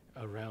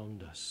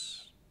around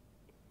us,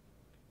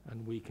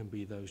 and we can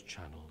be those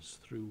channels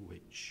through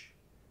which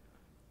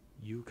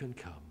you can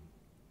come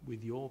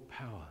with your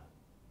power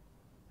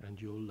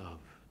and your love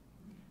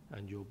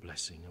and your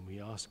blessing, and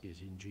we ask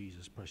it in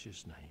Jesus'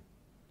 precious name.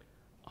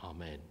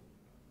 Amen.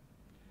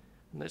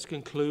 And let's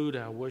conclude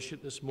our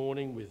worship this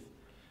morning with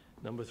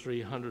number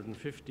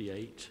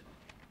 358,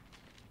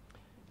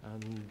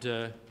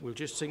 and we'll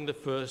just sing the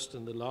first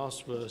and the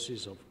last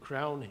verses of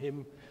Crown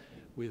Him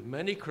with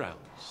Many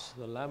Crowns,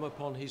 the Lamb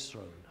upon his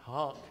throne.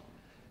 Hark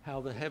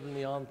how the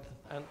heavenly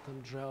anthem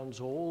drowns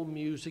all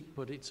music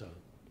but its own.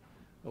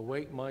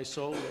 Awake my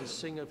soul and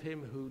sing of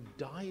him who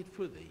died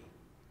for thee,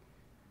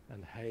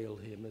 and hail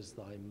him as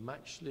thy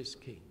matchless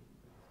King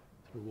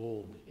through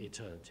all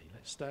eternity.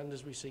 Let's stand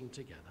as we sing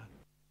together.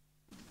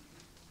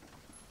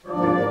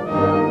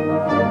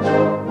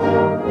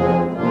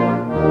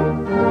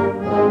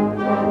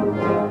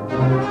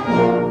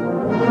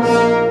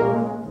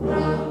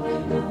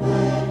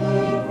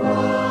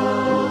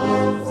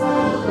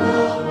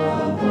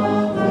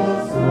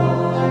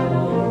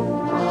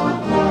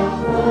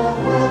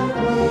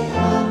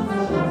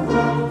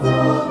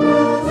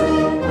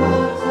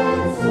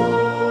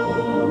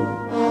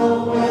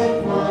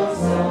 Awake my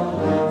soul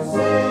and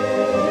sing,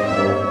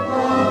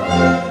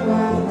 awake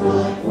my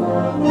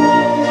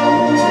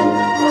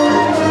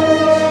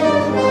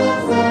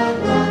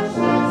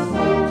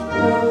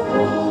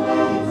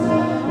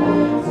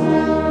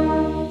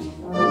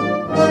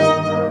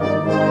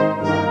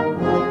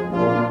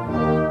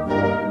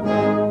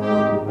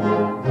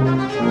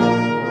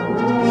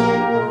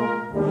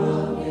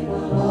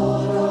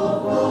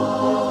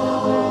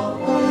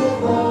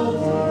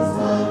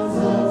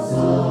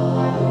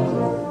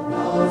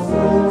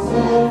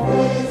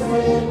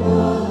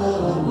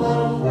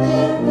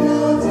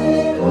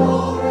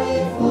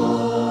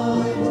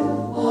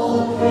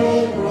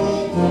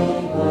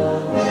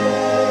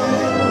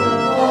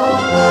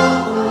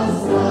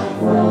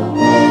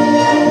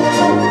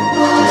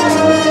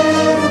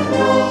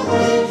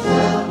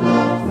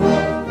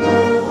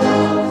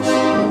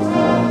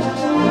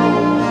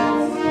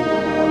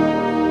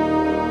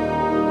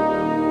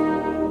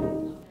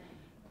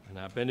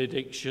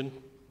benediction.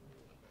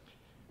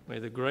 May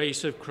the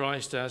grace of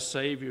Christ our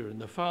Saviour and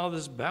the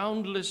Father's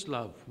boundless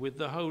love with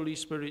the Holy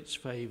Spirit's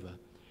favour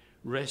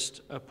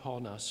rest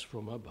upon us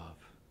from above.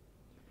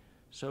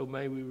 So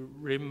may we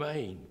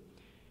remain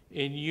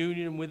in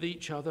union with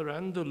each other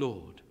and the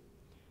Lord,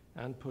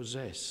 and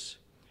possess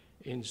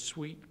in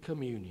sweet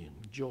communion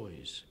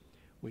joys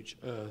which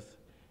earth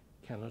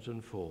cannot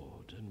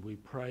afford. And we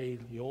pray,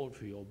 Lord,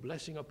 for your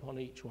blessing upon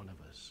each one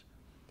of us,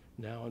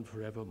 now and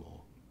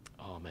forevermore.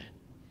 Amen.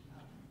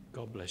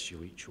 God bless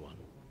you, each one.